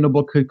or a Kindle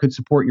book could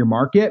support your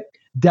market,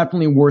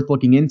 definitely worth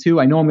looking into.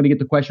 I know I'm going to get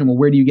the question, well,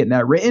 where do you get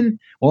that written?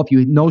 Well, if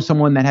you know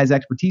someone that has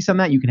expertise on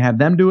that, you can have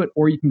them do it,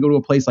 or you can go to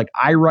a place like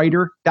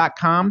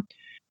iWriter.com.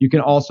 You can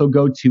also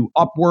go to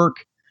Upwork.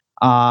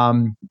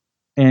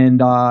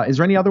 And is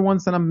there any other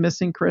ones that I'm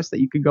missing, Chris, that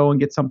you could go and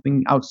get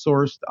something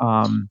outsourced?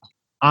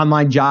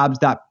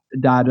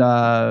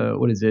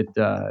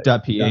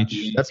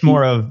 .ph. That's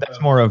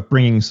more of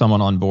bringing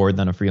someone on board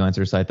than a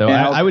freelancer site, though.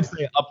 Yeah, I would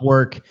say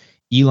Upwork,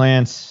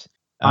 Elance,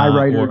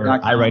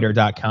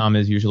 iWriter.com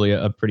is usually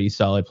a pretty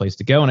solid place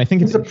to go. And I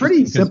think it's a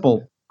pretty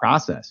simple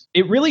process.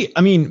 It really,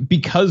 I mean,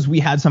 because we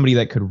had somebody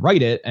that could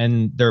write it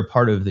and they're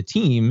part of the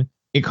team,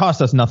 it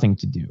costs us nothing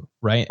to do,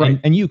 right?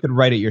 And you could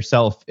write it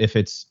yourself if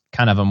it's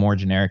kind of a more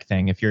generic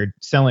thing. If you're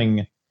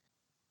selling,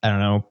 I don't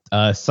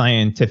know,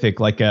 scientific,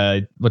 like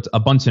a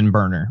Bunsen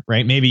burner,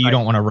 right? Maybe you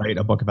don't want to write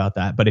a book about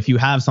that. But if you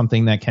have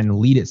something that can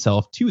lead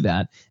itself to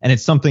that, and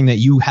it's something that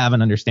you have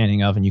an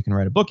understanding of and you can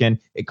write a book in,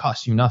 it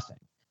costs you nothing.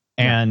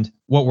 And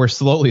what we're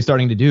slowly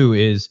starting to do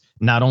is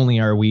not only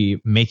are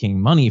we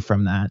making money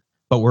from that,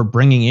 but we're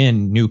bringing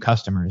in new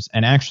customers.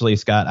 And actually,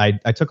 Scott,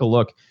 I took a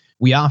look.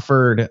 We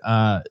offered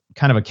kind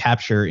of a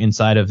capture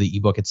inside of the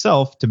ebook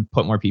itself to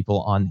put more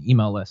people on the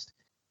email list.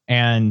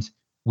 And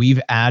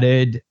we've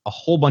added a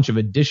whole bunch of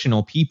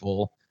additional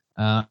people.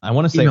 I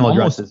want to say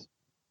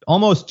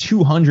almost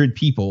 200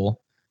 people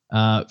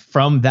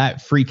from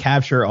that free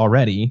capture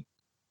already.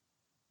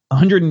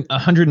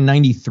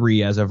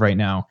 193 as of right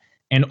now.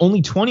 And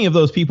only 20 of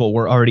those people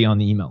were already on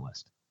the email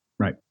list.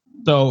 Right.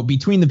 So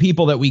between the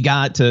people that we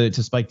got to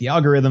spike the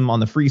algorithm on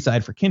the free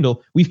side for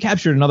Kindle, we've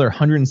captured another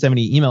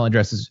 170 email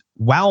addresses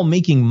while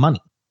making money.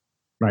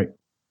 Right.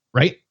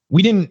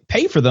 We didn't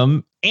pay for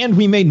them and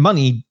we made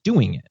money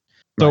doing it.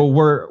 So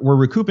we're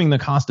recouping the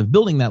cost of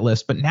building that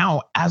list. But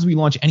now as we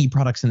launch any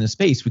products in this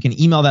space, we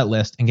can email that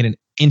list and get an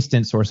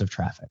instant source of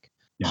traffic.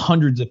 Yeah.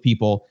 Hundreds of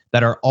people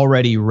that are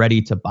already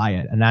ready to buy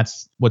it. And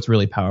that's what's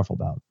really powerful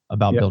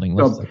about building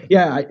lists. So,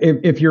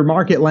 if your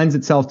market lends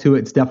itself to it,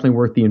 it's definitely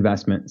worth the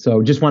investment.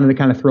 So just wanted to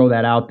kind of throw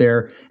that out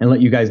there and let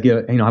you guys have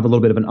a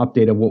little bit of an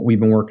update of what we've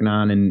been working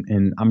on.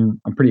 And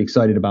I'm pretty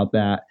excited about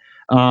that.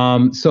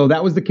 So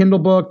that was the Kindle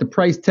book, the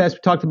price test. We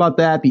talked about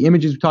that. The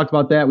images, we talked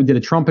about that. We did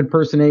a Trump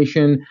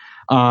impersonation.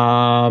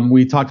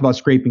 We talked about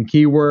scraping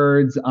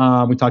keywords.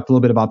 We talked a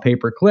little bit about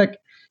pay-per-click.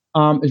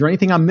 Is there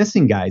anything I'm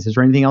missing, guys? Is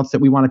there anything else that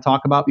we want to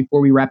talk about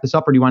before we wrap this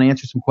up? Or do you want to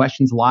answer some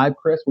questions live,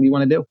 Chris? What do you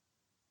want to do?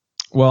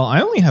 Well,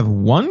 I only have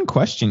one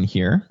question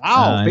here.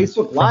 Wow,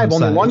 Facebook Live,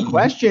 only one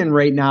question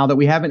right now that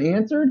we haven't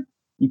answered?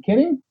 You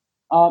kidding?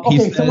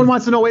 Okay, someone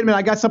wants to know, wait a minute,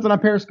 I got something on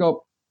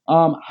Periscope.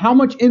 How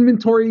much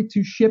inventory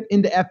to ship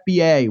into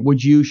FBA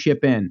would you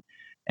ship in?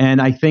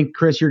 And I think,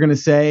 Chris, you're going to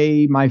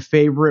say my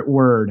favorite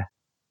word.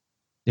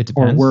 It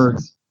depends. Or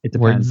words. It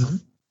depends.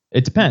 Words.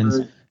 It depends.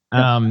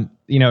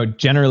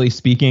 Generally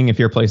speaking, if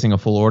you're placing a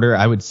full order,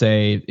 I would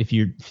say if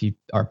you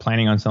are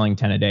planning on selling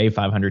 10 a day,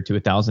 500 to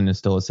 1,000 is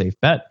still a safe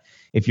bet.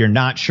 If you're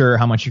not sure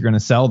how much you're going to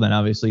sell, then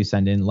obviously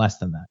send in less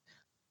than that.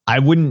 I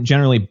wouldn't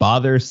generally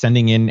bother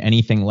sending in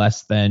anything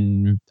less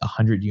than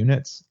 100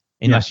 units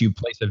unless you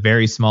place a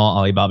very small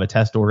Alibaba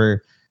test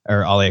order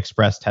or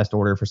AliExpress test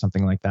order for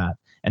something like that.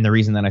 And the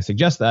reason that I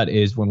suggest that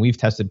is when we've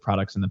tested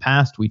products in the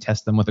past, we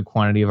test them with a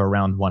quantity of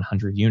around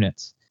 100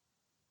 units.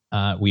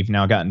 We've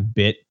now gotten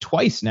bit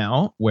twice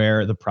now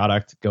where the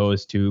product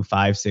goes to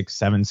 5, 6,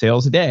 7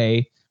 sales a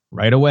day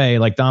right away,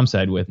 like Dom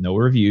said, with no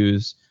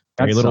reviews,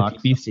 very little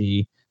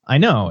PPC. I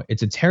know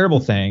it's a terrible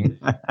thing,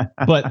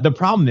 but the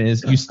problem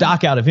is you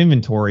stock out of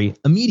inventory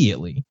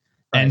immediately.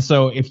 Right. And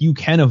so if you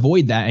can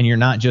avoid that and you're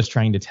not just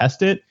trying to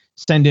test it,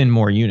 send in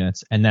more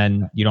units and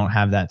then you don't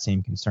have that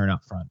same concern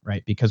up front,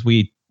 right? Because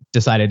we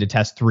decided to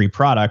test 3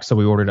 products. So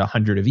we ordered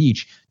 100 of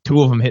each.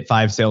 2 of them hit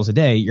 5 sales a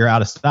day. You're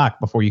out of stock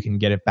before you can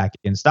get it back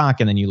in stock.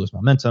 And then you lose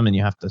momentum and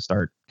you have to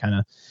start kind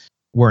of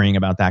worrying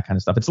about that kind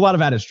of stuff. It's a lot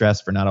of added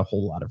stress for not a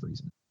whole lot of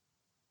reason.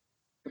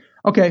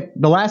 Okay.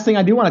 The last thing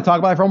I do want to talk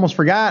about, I almost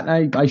forgot.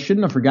 I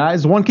shouldn't have forgot,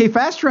 is 1K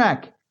Fast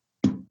Track.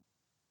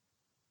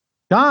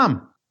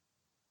 Dom,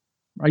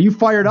 are you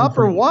fired up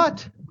or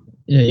what?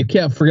 Yeah, you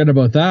can't forget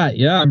about that.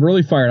 Yeah, I'm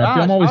really fired up.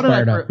 I'm always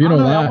fired up. You know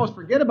that. I almost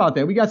forget about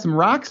that. We got some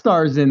rock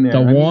stars in there. The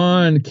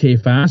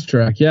 1K Fast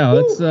Track. Yeah,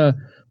 let's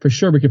for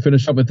sure we can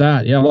finish up with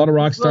that. Yeah, a lot of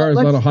rock stars,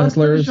 a lot of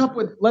hustlers.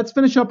 Let's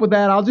finish up with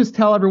that. I'll just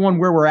tell everyone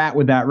where we're at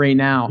with that right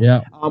now.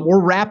 Yeah.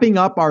 We're wrapping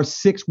up our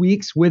 6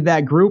 weeks with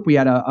that group. We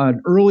had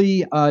an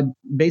early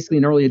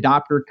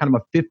adopter, kind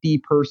of a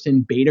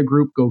 50-person beta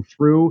group go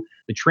through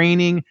the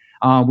training.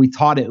 We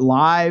taught it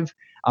live.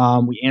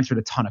 We answered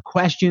a ton of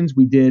questions.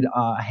 We did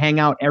a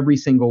hangout every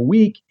single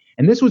week.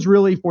 And this was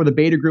really for the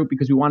beta group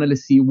because we wanted to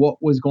see what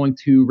was going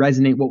to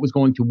resonate, what was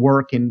going to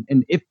work, and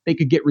if they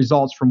could get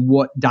results from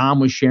what Dom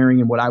was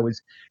sharing and what I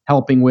was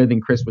helping with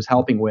and Chris was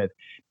helping with.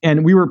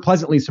 And we were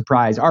pleasantly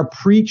surprised. Our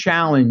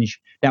pre-challenge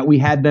that we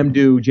had them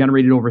do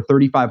generated over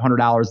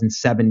 $3,500 in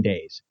 7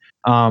 days,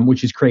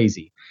 which is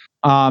crazy.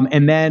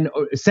 And then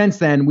since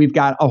then, we've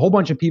got a whole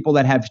bunch of people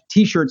that have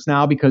t-shirts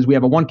now because we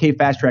have a 1K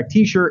Fast Track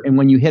t-shirt. And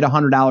when you hit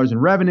 $100 in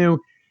revenue,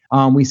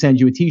 We send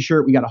you a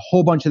t-shirt. We got a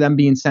whole bunch of them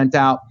being sent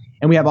out.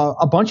 And we have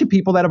a bunch of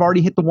people that have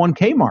already hit the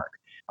 1K mark.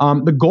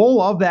 The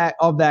goal of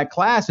that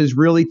class is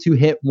really to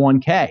hit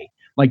 1K.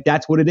 Like,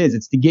 that's what it is.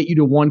 It's to get you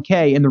to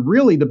 1K. And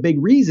the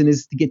big reason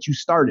is to get you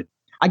started.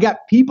 I got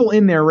people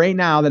in there right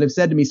now that have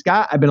said to me,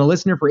 Scott, I've been a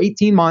listener for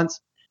 18 months.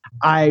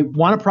 I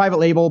want a private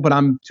label, but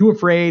I'm too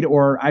afraid,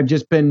 or I've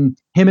just been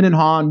hemming and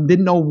hawing,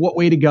 didn't know what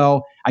way to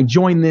go. I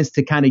joined this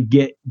to kind of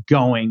get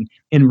going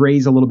and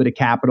raise a little bit of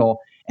capital.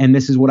 And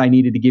this is what I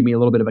needed to give me a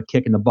little bit of a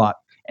kick in the butt.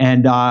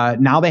 And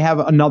now they have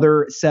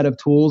another set of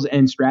tools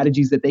and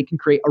strategies that they can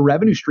create a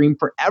revenue stream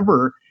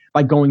forever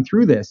by going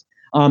through this.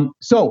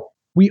 So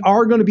we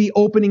are going to be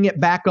opening it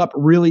back up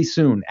really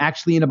soon.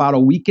 Actually, in about a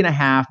week and a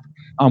half,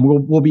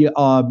 we'll be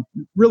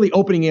really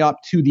opening it up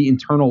to the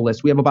internal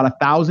list. We have about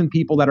 1,000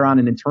 people that are on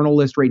an internal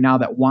list right now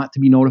that want to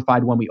be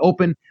notified when we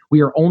open.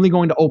 We are only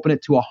going to open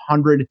it to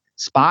 100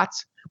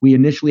 spots. We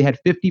initially had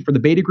 50 for the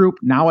beta group.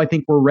 Now I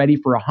think we're ready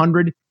for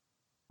 100.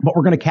 But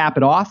we're going to cap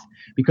it off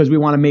because we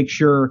want to make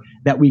sure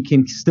that we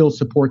can still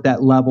support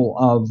that level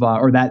of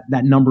or that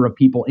number of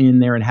people in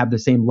there and have the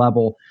same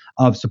level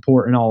of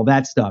support and all of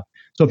that stuff.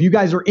 So if you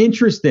guys are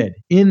interested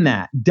in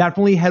that,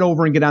 definitely head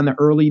over and get on the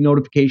early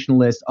notification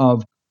list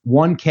of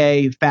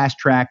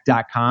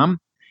 1kfasttrack.com,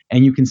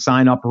 and you can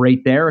sign up right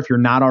there if you're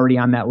not already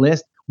on that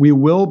list. We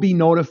will be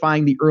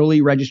notifying the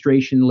early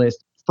registration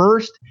list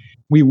first.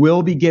 We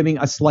will be giving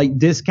a slight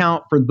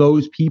discount for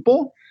those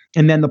people.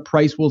 And then the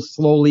price will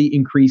slowly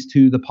increase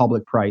to the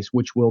public price,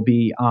 which will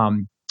be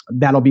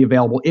that'll be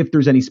available if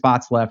there's any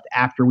spots left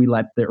after we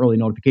let the early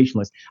notification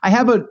list. I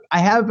have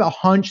a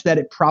hunch that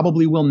it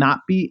probably will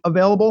not be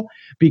available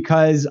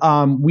because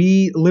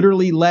we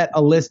literally let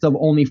a list of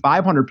only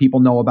 500 people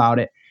know about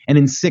it, and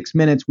in 6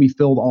 minutes we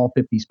filled all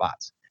 50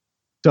 spots.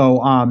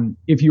 So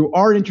if you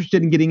are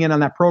interested in getting in on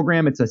that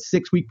program, it's a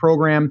 6-week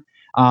program.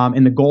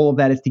 And the goal of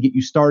that is to get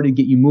you started,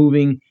 get you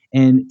moving,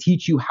 and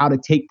teach you how to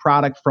take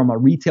product from a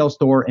retail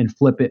store and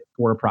flip it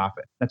for a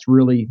profit. That's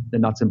really the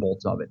nuts and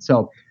bolts of it.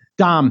 So,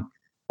 Dom,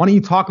 why don't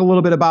you talk a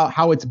little bit about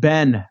how it's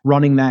been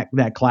running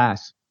that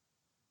class?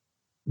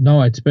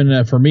 No, it's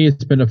been for me,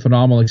 it's been a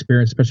phenomenal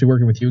experience, especially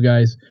working with you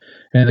guys.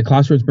 And the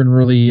classroom's been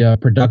really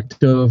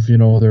productive. You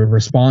know, they're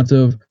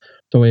responsive.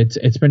 So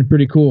it's been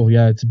pretty cool.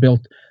 Yeah, it's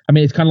built. I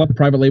mean, it's kind of like a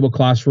private label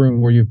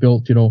classroom where you've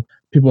built, you know,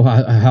 people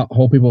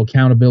hold people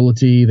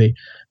accountability. They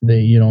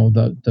you know,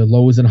 the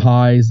lows and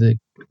highs, the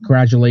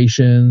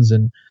congratulations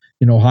and,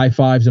 you know, high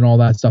fives and all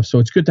that stuff. So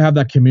it's good to have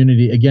that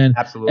community. Again,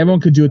 absolutely. Everyone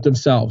could do it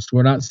themselves.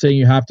 We're not saying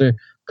you have to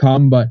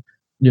come, but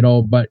you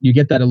know, but you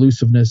get that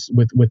elusiveness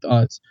with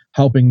us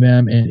helping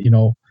them and, you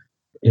know,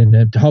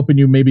 and helping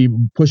you maybe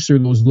push through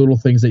those little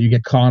things that you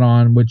get caught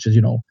on, which is,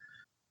 you know,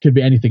 could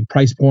be anything,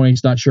 price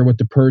points, not sure what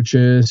to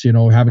purchase, you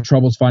know, having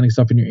troubles finding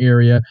stuff in your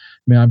area. I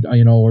mean,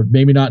 you know, or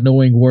maybe not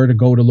knowing where to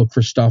go to look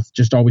for stuff,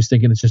 just always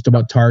thinking it's just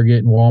about Target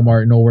and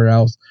Walmart and nowhere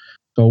else.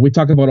 So we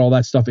talk about all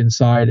that stuff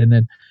inside. And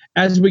then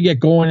as we get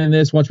going in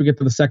this, once we get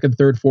to the second,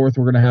 third, fourth,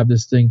 we're going to have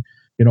this thing,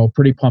 you know,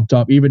 pretty pumped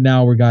up. Even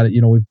now we got it,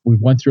 you know,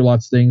 we've went through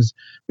lots of things.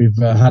 We've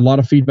had a lot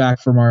of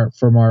feedback from our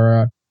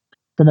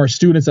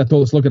students that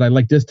told us, look, I'd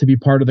like this to be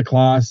part of the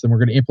class, and we're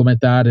going to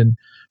implement that. And,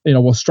 you know,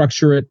 we'll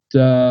structure it,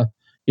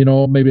 you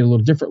know, maybe a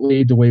little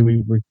differently, the way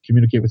we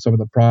communicate with some of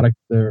the product,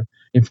 their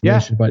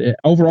information. Yeah. But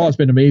overall, it's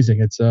been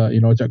amazing. It's you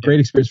know, it's a great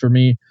experience for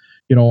me.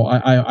 You know,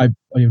 I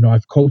you know,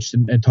 I've coached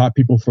and taught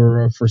people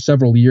for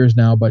several years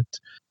now, but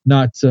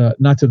not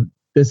to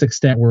this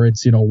extent where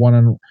it's, you know,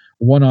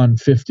 one on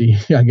 50,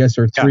 I guess,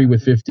 or 3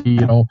 with 50,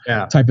 you know,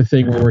 type of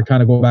thing where we're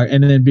kind of going back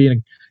and then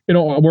being, you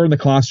know, we're in the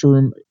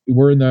classroom,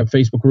 we're in the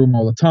Facebook room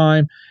all the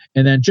time,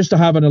 and then just to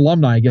have an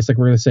alumni, I guess, like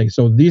we're going to say.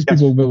 So these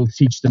people will be able to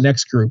teach the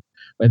next group.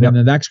 And then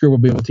the next group will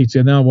be able to teach.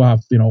 And now we'll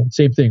have, you know,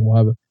 same thing. We'll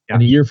have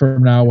in a year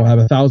from now, we'll have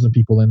 1,000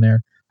 people in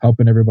there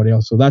helping everybody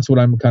else. So that's what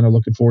I'm kind of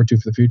looking forward to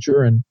for the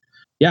future. And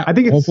yeah, I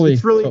think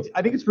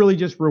it's really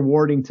just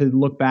rewarding to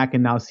look back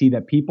and now see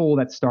that people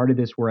that started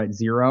this were at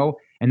zero,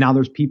 and now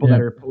there's people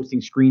that are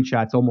posting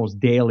screenshots almost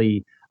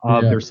daily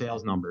of their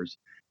sales numbers.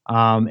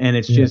 And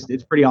it's just,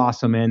 it's pretty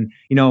awesome. And,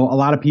 you know, a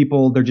lot of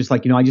people, they're just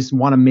like, you know, I just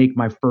want to make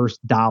my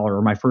first $1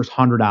 or my first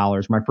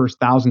 $100, my first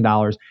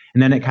 $1,000.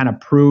 And then it kind of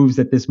proves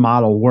that this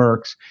model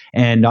works.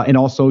 And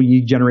also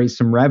you generate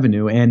some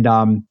revenue. And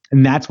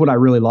that's what I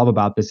really love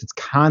about this. It's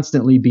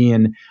constantly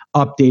being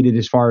updated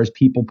as far as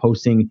people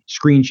posting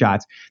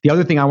screenshots. The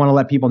other thing I want to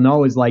let people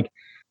know is like,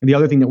 the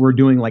other thing that we're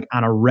doing like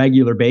on a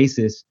regular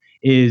basis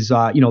is,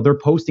 you know, they're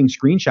posting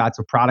screenshots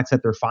of products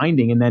that they're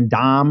finding. And then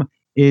Dom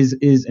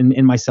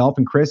and myself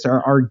and Chris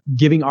are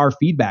giving our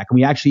feedback. And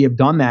we actually have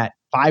done that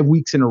 5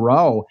 weeks in a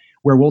row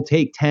where we'll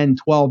take 10,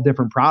 12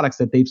 different products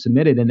that they've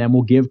submitted, and then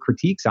we'll give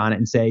critiques on it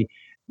and say,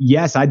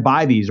 yes, I'd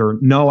buy these, or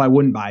no, I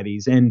wouldn't buy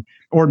these.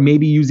 Or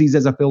maybe use these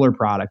as a filler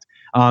product.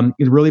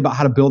 It's really about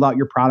how to build out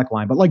your product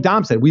line. But like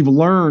Dom said, we've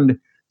learned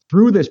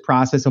through this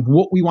process of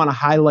what we want to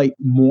highlight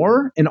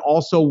more. And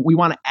also we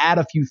want to add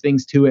a few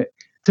things to it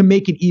to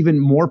make it even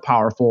more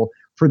powerful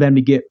for them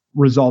to get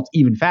results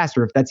even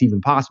faster, if that's even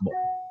possible.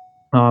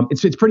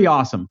 It's pretty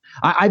awesome.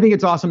 I think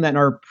it's awesome that in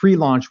our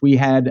pre-launch we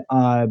had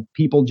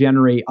people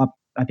generate up.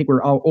 I think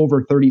we're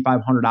over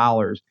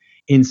 $3,500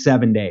 in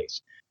 7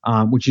 days,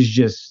 which is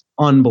just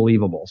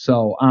unbelievable.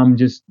 So I'm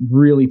just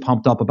really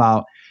pumped up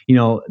about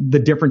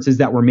the differences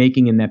that we're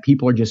making, and that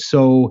people are just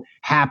so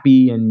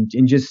happy and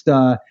just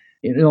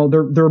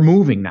they're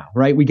moving now,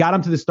 right? We got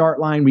them to the start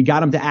line, we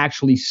got them to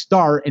actually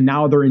start, and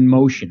now they're in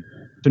motion.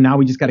 So now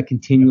we just got to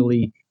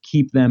continually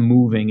keep them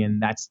moving,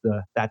 and that's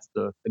the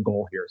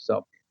goal here.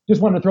 So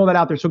just wanted to throw that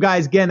out there. So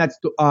guys, again, that's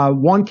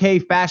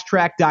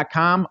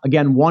 1kfasttrack.com.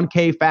 Again,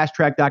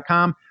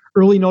 1kfasttrack.com.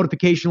 Early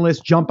notification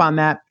list, jump on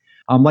that.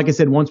 Like I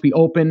said, once we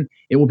open,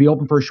 it will be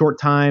open for a short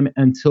time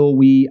until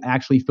we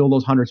actually fill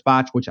those 100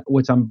 spots,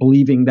 which I'm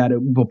believing that it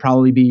will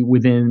probably be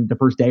within the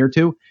first day or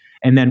two.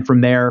 And then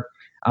from there,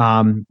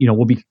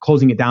 we'll be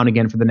closing it down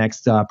again for the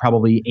next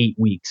probably 8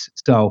 weeks.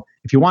 So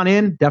if you want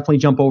in, definitely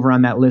jump over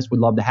on that list.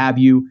 We'd love to have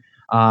you.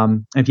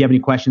 And if you have any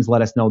questions,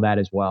 let us know that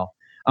as well.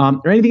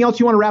 Or anything else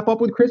you want to wrap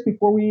up with, Chris,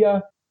 before we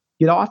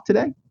get off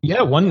today?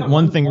 Yeah,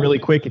 one thing really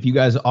quick. If you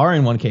guys are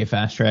in 1K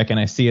Fast Track, and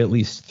I see at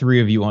least 3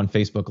 of you on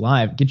Facebook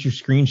Live, get your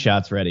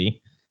screenshots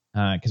ready,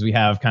 because we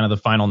have kind of the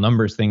final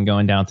numbers thing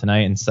going down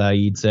tonight. And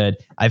Saeed said,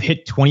 I've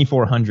hit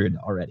 2,400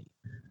 already.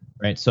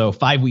 Right. So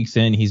 5 weeks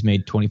in, he's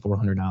made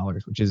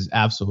 $2,400, which is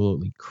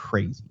absolutely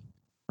crazy.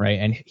 Right.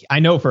 And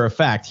I know for a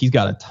fact he's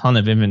got a ton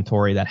of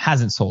inventory that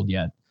hasn't sold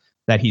yet,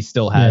 that he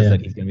still has,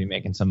 that he's going to be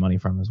making some money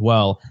from as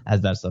well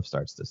as that stuff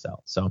starts to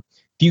sell. So if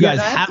you guys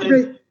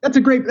haven't, that's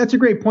a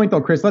great point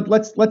though, Chris.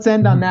 Let's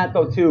end on that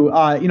though too.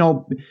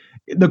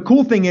 The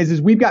cool thing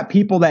is we've got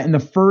people that in the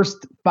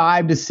first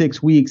 5 to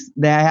 6 weeks,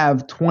 they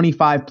have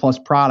 25 plus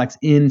products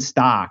in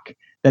stock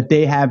that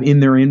they have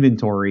in their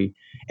inventory.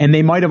 And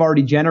they might have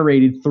already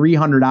generated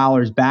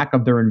 $300 back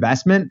of their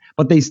investment,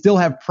 but they still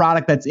have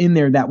product that's in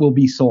there that will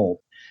be sold.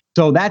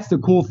 So that's the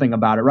cool thing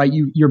about it, right?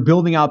 You're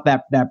building out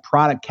that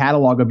product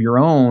catalog of your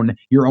own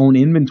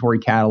inventory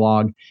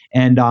catalog.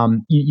 And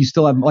you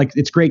still have, like,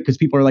 it's great because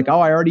people are like, oh,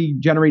 I already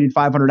generated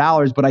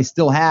 $500, but I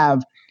still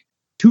have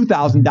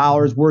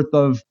 $2,000 worth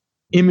of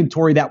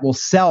inventory that will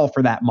sell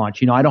for that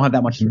much. I don't have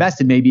that much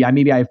invested. Maybe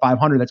I have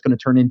 500 that's going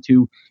to turn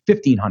into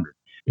 1,500.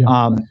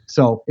 Yeah.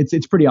 So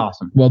it's pretty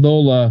awesome. Well,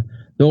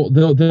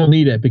 they'll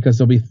need it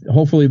because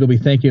hopefully they'll be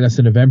thanking us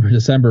in November,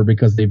 December,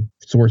 because they've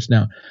sourced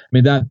now. I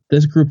mean,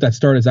 this group that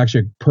started is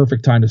actually a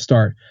perfect time to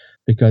start,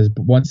 because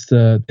once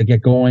they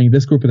get going,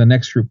 this group and the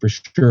next group for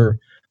sure,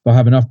 they'll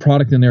have enough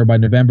product in there by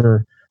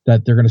November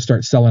that they're going to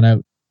start selling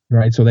out.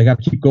 Right. So they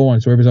got to keep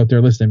going. So everybody's out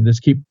there listening,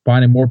 just keep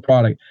buying more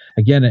product.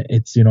 Again,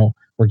 it's,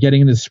 we're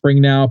getting into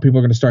spring now. People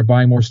are going to start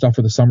buying more stuff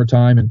for the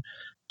summertime. And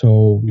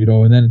so,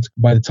 and then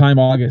by the time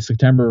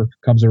September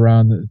comes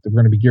around, we're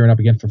going to be gearing up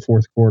again for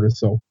fourth quarter.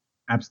 So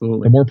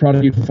absolutely, the more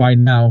product you can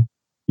find now,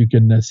 you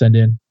can send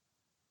in.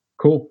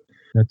 Cool.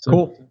 That's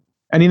cool.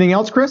 Anything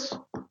else, Chris?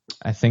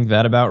 I think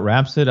that about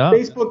wraps it up.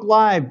 Facebook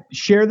Live,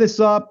 share this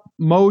up,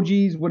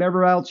 emojis,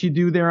 whatever else you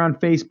do there on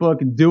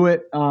Facebook, do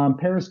it.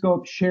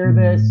 Periscope, share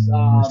this.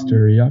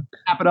 Mr. Yuck.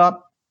 Tap it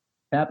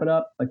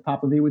up, like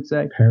Papa V would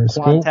say.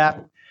 Periscope. Quad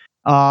tap.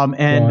 We'll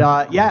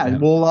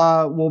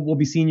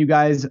be seeing you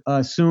guys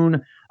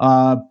soon.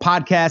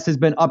 Podcast has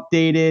been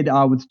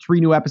updated with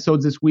 3 new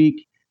episodes this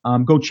week.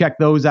 Go check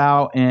those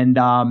out. And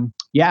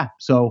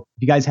so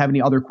if you guys have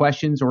any other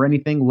questions or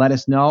anything, let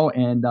us know,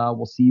 and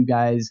we'll see you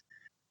guys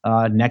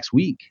next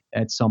week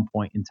at some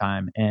point in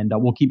time. And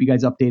we'll keep you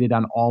guys updated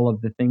on all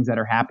of the things that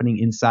are happening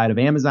inside of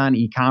Amazon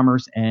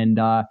e-commerce and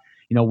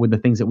with the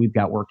things that we've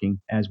got working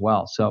as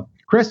well. So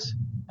Chris,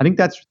 I think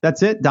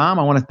that's it. Dom,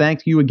 I want to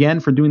thank you again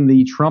for doing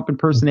the Trump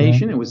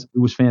impersonation. Okay. It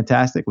was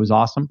fantastic. It was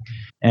awesome.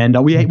 And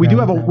we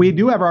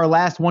do have our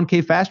last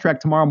 1K Fast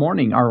Track tomorrow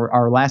morning,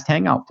 our last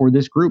hangout for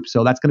this group.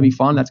 So that's going to be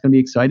fun. That's going to be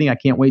exciting. I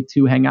can't wait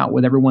to hang out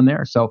with everyone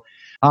there. So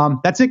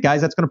that's it, guys.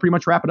 That's going to pretty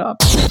much wrap it up.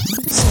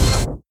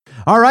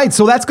 All right,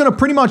 so that's going to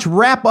pretty much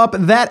wrap up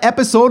that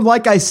episode.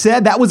 Like I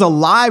said, that was a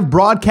live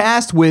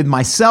broadcast with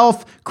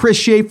myself, Chris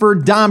Schaefer,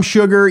 Dom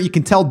Sugar. You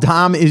can tell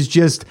Dom is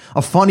just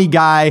a funny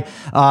guy.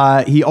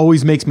 He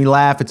always makes me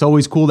laugh. It's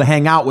always cool to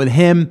hang out with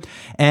him.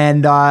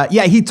 And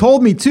he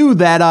told me too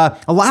that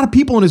a lot of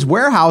people in his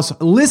warehouse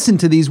listen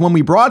to these when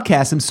we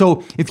broadcast them.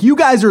 So if you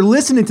guys are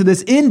listening to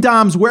this in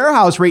Dom's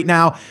warehouse right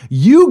now,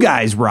 you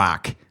guys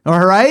rock.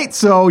 All right.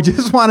 So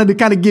just wanted to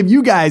kind of give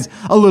you guys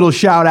a little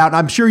shout out. And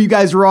I'm sure you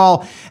guys are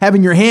all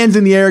having your hands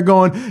in the air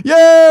going,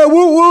 yeah,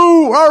 woo,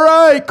 woo. All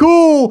right,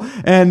 cool.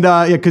 And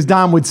because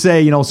Dom would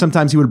say,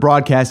 sometimes he would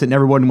broadcast it and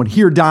everyone would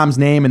hear Dom's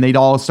name and they'd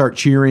all start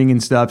cheering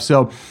and stuff.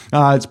 So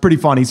it's pretty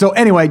funny. So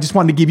anyway, just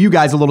wanted to give you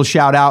guys a little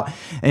shout out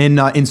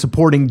in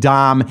supporting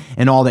Dom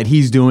and all that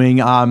he's doing.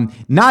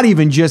 Not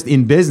even just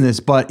in business,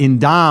 but in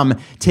Dom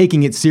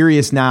taking it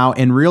serious now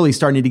and really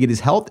starting to get his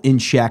health in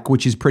check,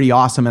 which is pretty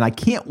awesome. And I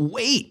can't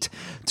wait wait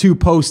to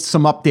post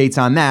some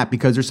updates on that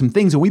because there's some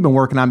things that we've been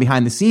working on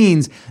behind the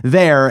scenes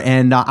there,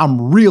 and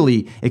I'm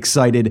really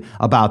excited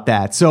about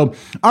that. So,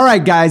 all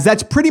right, guys,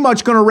 that's pretty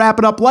much going to wrap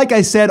it up. Like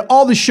I said,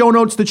 all the show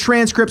notes, the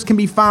transcripts can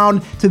be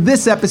found to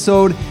this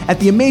episode at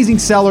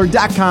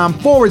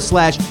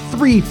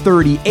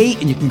theamazingseller.com/338,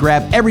 and you can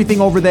grab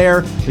everything over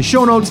there, the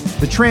show notes,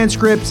 the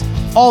transcripts,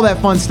 all that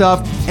fun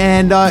stuff.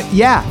 And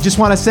yeah, just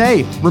want to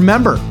say,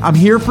 remember, I'm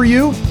here for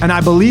you, and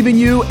I believe in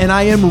you, and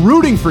I am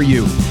rooting for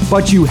you.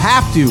 But you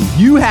have to,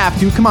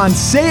 come on,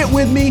 say it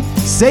with me,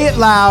 say it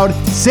loud,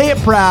 say it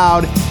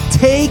proud,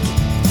 take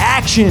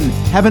action.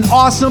 Have an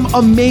awesome,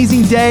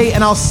 amazing day,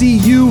 and I'll see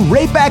you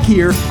right back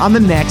here on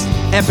the next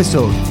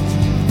episode.